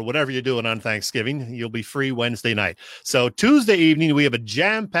for whatever you're doing on Thanksgiving. You'll be free Wednesday night. So Tuesday evening, we have a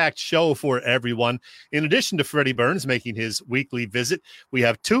jam-packed show for everyone. In addition to Freddie Burns making his weekly visit, we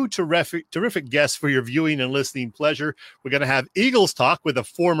have 2 terrific guests for your viewing and listening pleasure. We're going to have Eagles Talk with a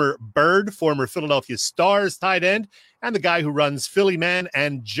former Bird, former Philadelphia Stars tight end, and the guy who runs Philly Man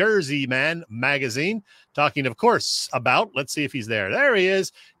and Jersey Man magazine, talking, of course, about, let's see if he's there. There he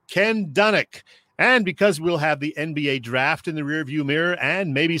is, Ken Dunnick. And because we'll have the NBA draft in the rearview mirror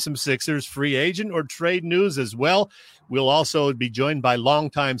and maybe some Sixers free agent or trade news as well, We'll also be joined by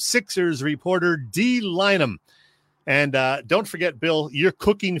longtime Sixers reporter D. Lynham. And don't forget, Bill, you're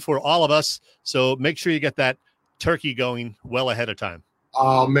cooking for all of us, so make sure you get that turkey going well ahead of time.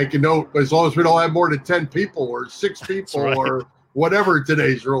 I'll make a note, as long as we don't have more than 10 people or 6 people right. or whatever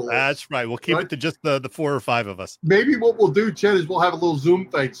today's rule is. That's right. We'll keep it to just the 4 or 5 of us. Maybe what we'll do, Chet, is we'll have a little Zoom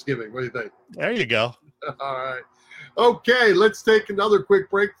Thanksgiving. What do you think? There you go. All right. Okay, let's take another quick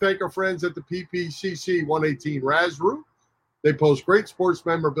break. Thank our friends at the PPCC 118 Raz Room. They post great sports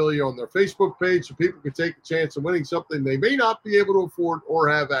memorabilia on their Facebook page so people can take a chance of winning something they may not be able to afford or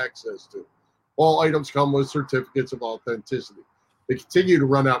have access to. All items come with certificates of authenticity. They continue to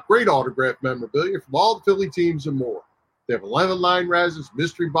run out great autographed memorabilia from all the Philly teams and more. They have 11 line Razes,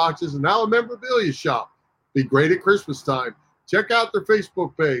 mystery boxes, and now a memorabilia shop. Be great at Christmas time. Check out their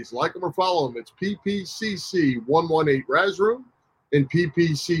Facebook page. Like them or follow them. It's PPCC 118 Raz Room and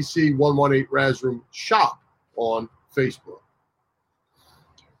PPCC 118 Raz Room Shop on Facebook.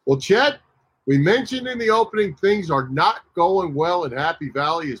 Well, Chet, we mentioned in the opening things are not going well in Happy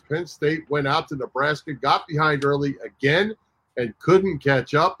Valley as Penn State went out to Nebraska, got behind early again, and couldn't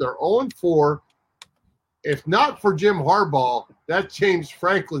catch up. They're 0-4. If not for Jim Harbaugh, that James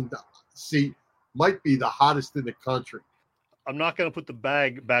Franklin seat might be the hottest in the country. I'm not going to put the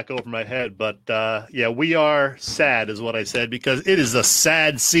bag back over my head, but yeah, we are sad is what I said, because it is a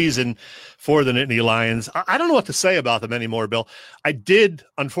sad season for the Nittany Lions. I don't know what to say about them anymore, Bill. I did,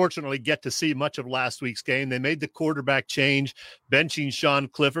 unfortunately, get to see much of last week's game. They made the quarterback change, benching Sean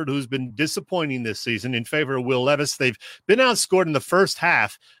Clifford, who's been disappointing this season, in favor of Will Levis. They've been outscored in the first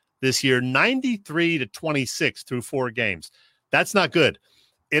half this year, 93-26 through 4 games. That's not good.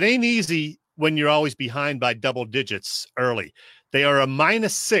 It ain't easy when you're always behind by double digits early. They are a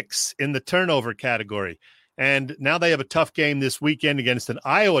 -6 in the turnover category. And now they have a tough game this weekend against an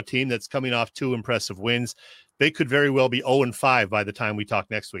Iowa team that's coming off 2 impressive wins. They could very well be 0-5 by the time we talk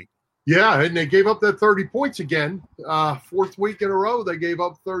next week. Yeah, and they gave up that 30 points again. 4th week in a row, they gave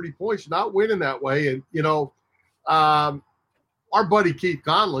up 30 points, not winning that way. And, you know, our buddy Keith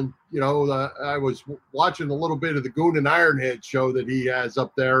Conlon, you know, I was watching a little bit of the Goon and Ironhead show that he has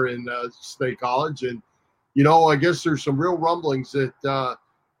up there in State College. And, you know, I guess there's some real rumblings that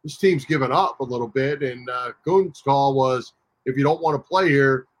this team's given up a little bit. And Goon's call was, if you don't want to play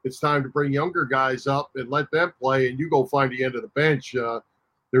here, it's time to bring younger guys up and let them play, and you go find the end of the bench.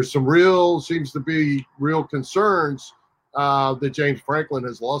 There's some seems to be real concerns that James Franklin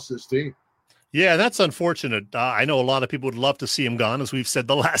has lost his team. Yeah, that's unfortunate. I know a lot of people would love to see him gone, as we've said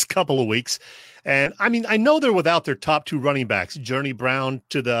the last couple of weeks. And, I mean, I know they're without their top 2 running backs, Journey Brown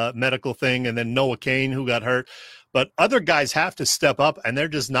to the medical thing, and then Noah Kane, who got hurt. But other guys have to step up, and they're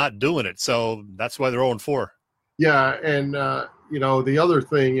just not doing it. So that's why they're 0-4. Yeah, and, you know, the other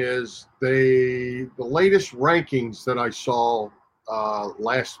thing is the latest rankings that I saw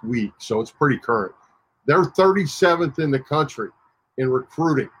last week, so it's pretty current, they're 37th in the country in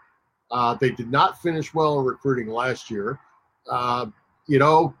recruiting. They did not finish well in recruiting last year. You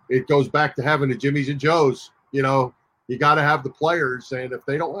know, it goes back to having the Jimmies and Joes. You know, you got to have the players, and if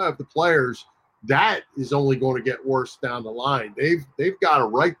they don't have the players, that is only going to get worse down the line. They've got to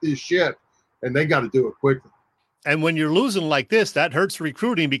right this ship, and they got to do it quickly. And when you're losing like this, that hurts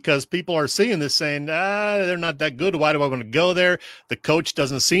recruiting, because people are seeing this saying, they're not that good. Why do I want to go there? The coach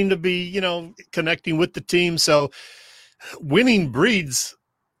doesn't seem to be, you know, connecting with the team. So winning breeds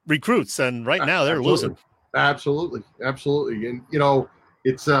recruits, and right now they're losing. Absolutely. And, you know,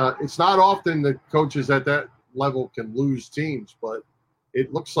 it's not often that coaches at that level can lose teams, but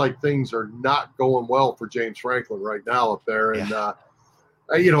it looks like things are not going well for James Franklin right now up there. And,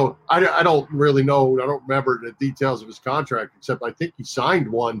 you know, I don't really know. I don't remember the details of his contract, except I think he signed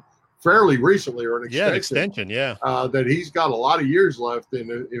one fairly recently, or an extension. That he's got a lot of years left.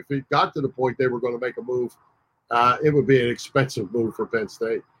 And if it got to the point they were going to make a move, it would be an expensive move for Penn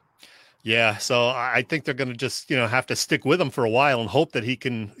State. Yeah, so I think they're going to just, you know, have to stick with him for a while and hope that he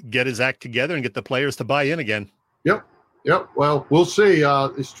can get his act together and get the players to buy in again. Yep. Well, we'll see.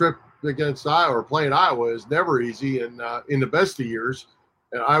 This trip against Iowa, or playing Iowa, is never easy, and in the best of years.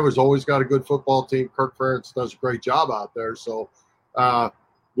 And Iowa's always got a good football team. Kirk Ferentz does a great job out there. So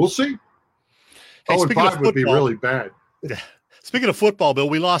we'll see. Hey, 0-5 would be really bad. Speaking of football, Bill,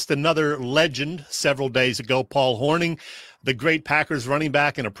 we lost another legend several days ago, Paul Hornung, the great Packers running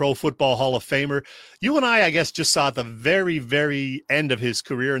back and a Pro Football Hall of Famer. You and I guess, just saw at the very, very end of his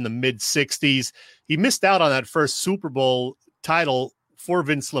career in the mid-'60s. He missed out on that first Super Bowl title for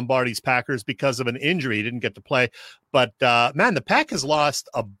Vince Lombardi's Packers because of an injury. He didn't get to play. But, man, the Pack has lost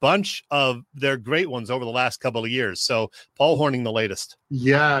a bunch of their great ones over the last couple of years. So Paul Hornung, the latest.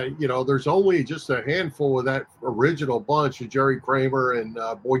 Yeah, there's only just a handful of that original bunch of Jerry Kramer and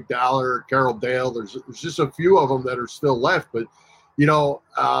Boyd Dowler, Carroll Dale. There's just a few of them that are still left. But,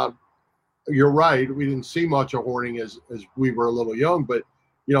 you're right. We didn't see much of Hornung as we were a little young. But,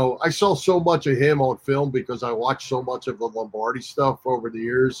 I saw so much of him on film because I watched so much of the Lombardi stuff over the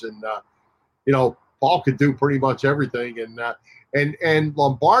years. And, Paul could do pretty much everything. And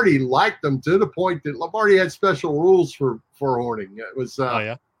Lombardi liked him to the point that Lombardi had special rules for Hornung. It was,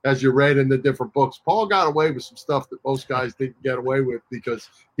 as you read in the different books, Paul got away with some stuff that most guys didn't get away with because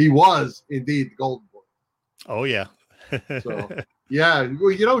he was indeed the golden boy. Oh, yeah. So, yeah.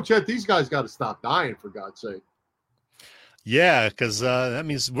 Well, Chet, these guys got to stop dying, for God's sake. Yeah, because that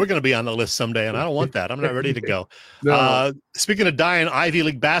means we're going to be on the list someday, and I don't want that. I'm not ready to go. No. Speaking of dying, Ivy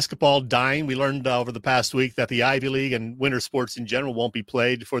League basketball dying. We learned over the past week that the Ivy League and winter sports in general won't be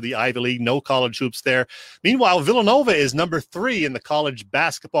played for the Ivy League. No college hoops there. Meanwhile, Villanova is number 3 in the college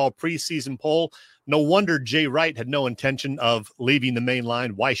basketball preseason poll. No wonder Jay Wright had no intention of leaving the main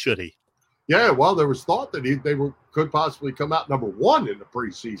line. Why should he? Yeah, well, there was thought that they could possibly come out number 1 in the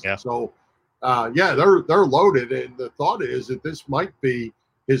preseason. Yeah. So, they're loaded, and the thought is that this might be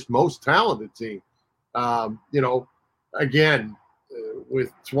his most talented team. Again,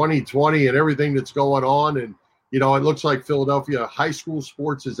 with 2020 and everything that's going on, and it looks like Philadelphia high school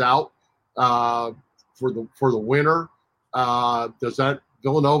sports is out for the winter. Does that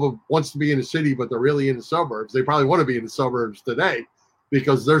Villanova wants to be in the city, but they're really in the suburbs? They probably want to be in the suburbs today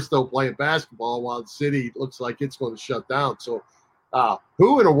because they're still playing basketball while the city looks like it's going to shut down. So.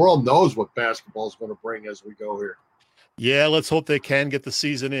 Who in the world knows what basketball is going to bring as we go here? Yeah, let's hope they can get the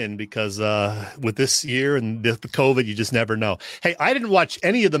season in because with this year and the COVID, you just never know. Hey, I didn't watch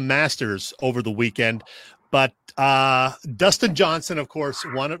any of the Masters over the weekend, but Dustin Johnson, of course,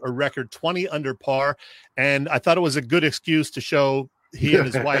 won a record 20 under par, and I thought it was a good excuse to show he and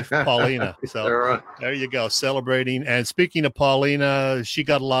his wife, Paulina. So there you go, celebrating. And speaking of Paulina, she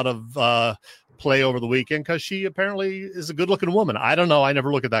got a lot of play over the weekend because she apparently is a good-looking woman. I don't know. I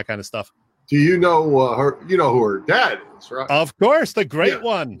never look at that kind of stuff. Do you know her? You know who her dad is, right? Of course, the great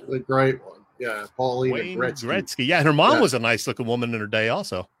one. The great one. Yeah, Paulina Gretzky. Yeah, and her mom was a nice-looking woman in her day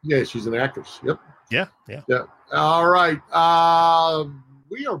also. Yeah, she's an actress. Yep. Yeah. All right.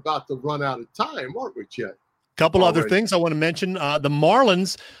 We are about to run out of time, aren't we, Chet? Couple other things I want to mention. The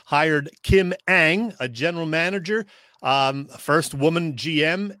Marlins hired Kim Ang, a general manager, first woman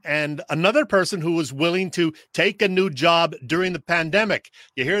GM, and another person who was willing to take a new job during the pandemic.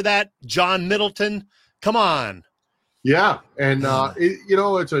 You hear that, John Middleton? Come on. Yeah, and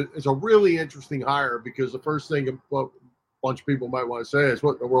it's a really interesting hire because the first thing a bunch of people might want to say is,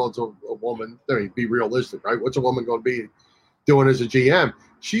 what in the world's a woman? I mean, be realistic, right? What's a woman going to be doing as a GM?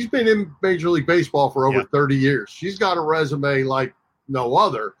 She's been in Major League Baseball for over 30 years. She's got a resume like no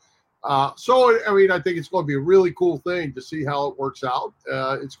other. I think it's going to be a really cool thing to see how it works out.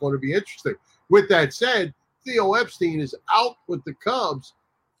 It's going to be interesting. With that said, Theo Epstein is out with the Cubs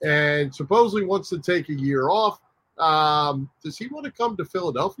and supposedly wants to take a year off. Does he want to come to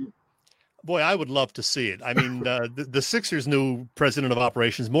Philadelphia? Boy, I would love to see it. I mean, the Sixers' new president of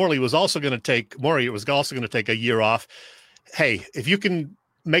operations, Morley, was also going to take a year off. Hey, if you can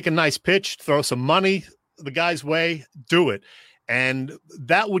make a nice pitch, throw some money the guy's way, do it. And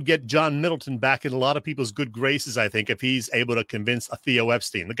that would get John Middleton back in a lot of people's good graces, I think, if he's able to convince a Theo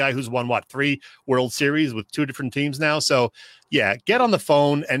Epstein, the guy who's won, 3 World Series with 2 different teams now. So, yeah, get on the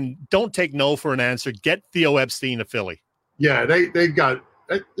phone and don't take no for an answer. Get Theo Epstein to Philly. Yeah, they've got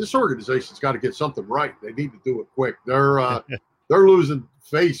 – this organization's got to get something right. They need to do it quick. They're losing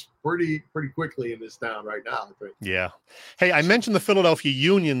face pretty quickly in this town right now, I think. Yeah. Hey, I mentioned the Philadelphia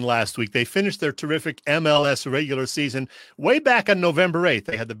Union last week. They finished their terrific MLS regular season way back on November 8th.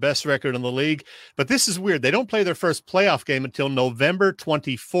 They had the best record in the league, but this is weird. They don't play their first playoff game until November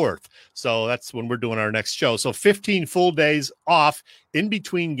 24th. So that's when we're doing our next show. So 15 full days off in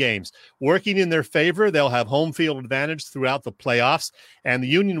between games. Working in their favor, they'll have home field advantage throughout the playoffs. And the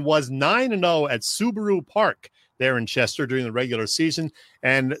Union was 9-0 at Subaru Park there in Chester during the regular season.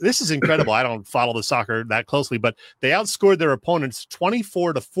 And this is incredible. I don't follow the soccer that closely, but they outscored their opponents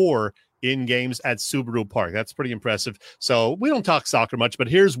 24-4 in games at Subaru Park. That's pretty impressive. So we don't talk soccer much, but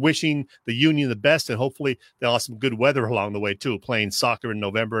here's wishing the Union the best, and hopefully they'll have some good weather along the way too, playing soccer in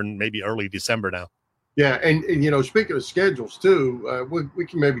November and maybe early December now. Yeah, and speaking of schedules too, we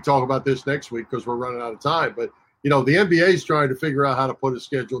can maybe talk about this next week because we're running out of time, but the NBA is trying to figure out how to put a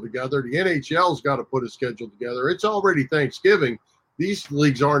schedule together. The NHL's got to put a schedule together. It's already Thanksgiving. these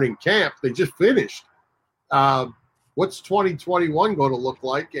leagues aren't in camp. They just finished. What's 2021 going to look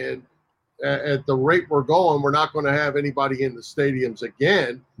like? And at the rate we're going, we're not going to have anybody in the stadiums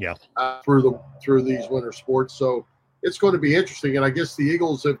again. Yeah. Through these winter sports. So it's going to be interesting. And I guess the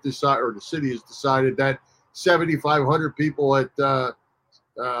Eagles have decided, or the city has decided, that 7,500 people at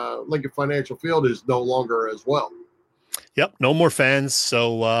Lincoln Financial Field is no longer as well. Yep, no more fans.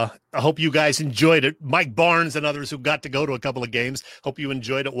 So I hope you guys enjoyed it. Mike Barnes and others who got to go to a couple of games, hope you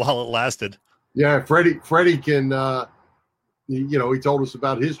enjoyed it while it lasted. Yeah, Freddy can, he told us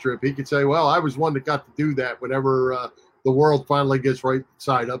about his trip. He could say, well, I was one that got to do that whenever the world finally gets right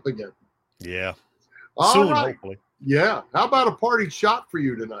side up again. Yeah. Soon, right. Hopefully. Yeah. How about a party shot for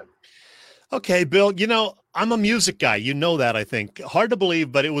you tonight? Okay, Bill, I'm a music guy. You know that, I think. Hard to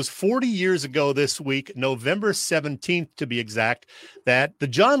believe, but it was 40 years ago this week, November 17th to be exact, that the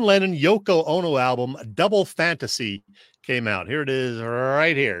John Lennon-Yoko Ono album, Double Fantasy, came out. Here it is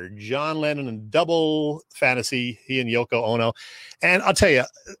right here. John Lennon and Double Fantasy, he and Yoko Ono. And I'll tell you,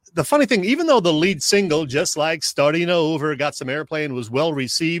 the funny thing, even though the lead single, Just Like Starting Over, got some airplay and was well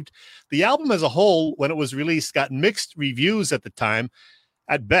received, the album as a whole, when it was released, got mixed reviews at the time.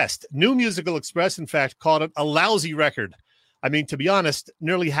 At best, New Musical Express, in fact, called it a lousy record. I mean, to be honest,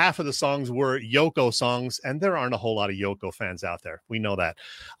 nearly half of the songs were Yoko songs, and there aren't a whole lot of Yoko fans out there. We know that.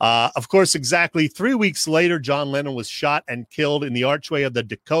 Of course, exactly 3 weeks later, John Lennon was shot and killed in the archway of the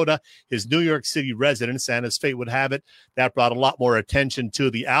Dakota, his New York City residence, and as fate would have it, that brought a lot more attention to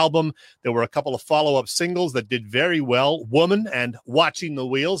the album. There were a couple of follow-up singles that did very well, Woman and Watching the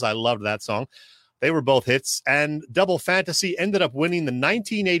Wheels. I loved that song. They were both hits, and Double Fantasy ended up winning the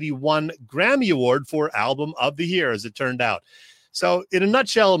 1981 Grammy Award for Album of the Year, as it turned out. So, in a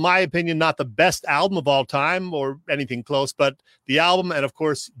nutshell, in my opinion, not the best album of all time or anything close, but the album and, of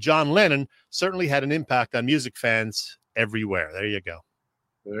course, John Lennon certainly had an impact on music fans everywhere. There you go.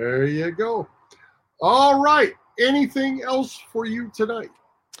 There you go. All right. Anything else for you tonight?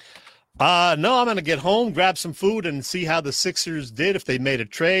 No, I'm going to get home, grab some food, and see how the Sixers did, if they made a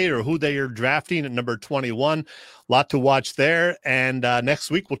trade or who they are drafting at number 21. A lot to watch there. And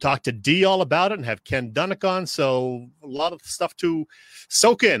next week, we'll talk to D all about it and have Ken Dunnick on. So a lot of stuff to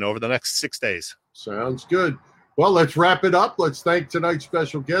soak in over the next 6 days. Sounds good. Well, let's wrap it up. Let's thank tonight's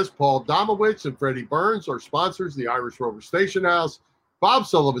special guests, Paul Domowitch and Freddy Burns, our sponsors, the Irish Rover Station House, Bob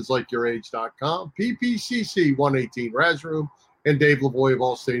Sullivan's LikeYourAge.com, PPCC 118 Raz Room, and Dave Lavoie of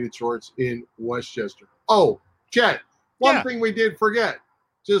Allstate Insurance in Westchester. Oh, Chet, one thing we did forget,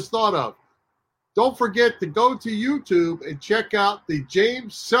 just thought of. Don't forget to go to YouTube and check out the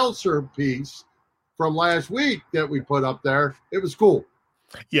James Seltzer piece from last week that we put up there. It was cool.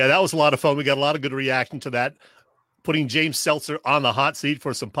 Yeah, that was a lot of fun. We got a lot of good reaction to that. Putting James Seltzer on the hot seat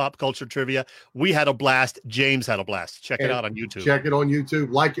for some pop culture trivia. We had a blast. James had a blast. Check it out on YouTube. Check it on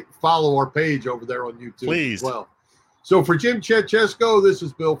YouTube. Like it. Follow our page over there on YouTube. Please. As well. So for Jim, Chet, Chesko, this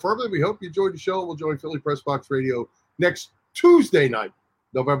is Bill Furman. We hope you enjoyed the show. We'll join Philly Press Box Radio next Tuesday night,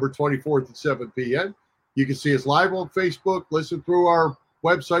 November 24th at 7 p.m. You can see us live on Facebook. Listen through our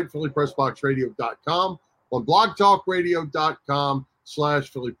website, phillypressboxradio.com, on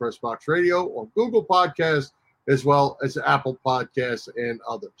blogtalkradio.com/phillypressboxradio, on Google Podcasts, as well as Apple Podcasts and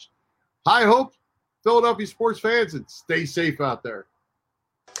others. High hopes, Philadelphia sports fans, and stay safe out there.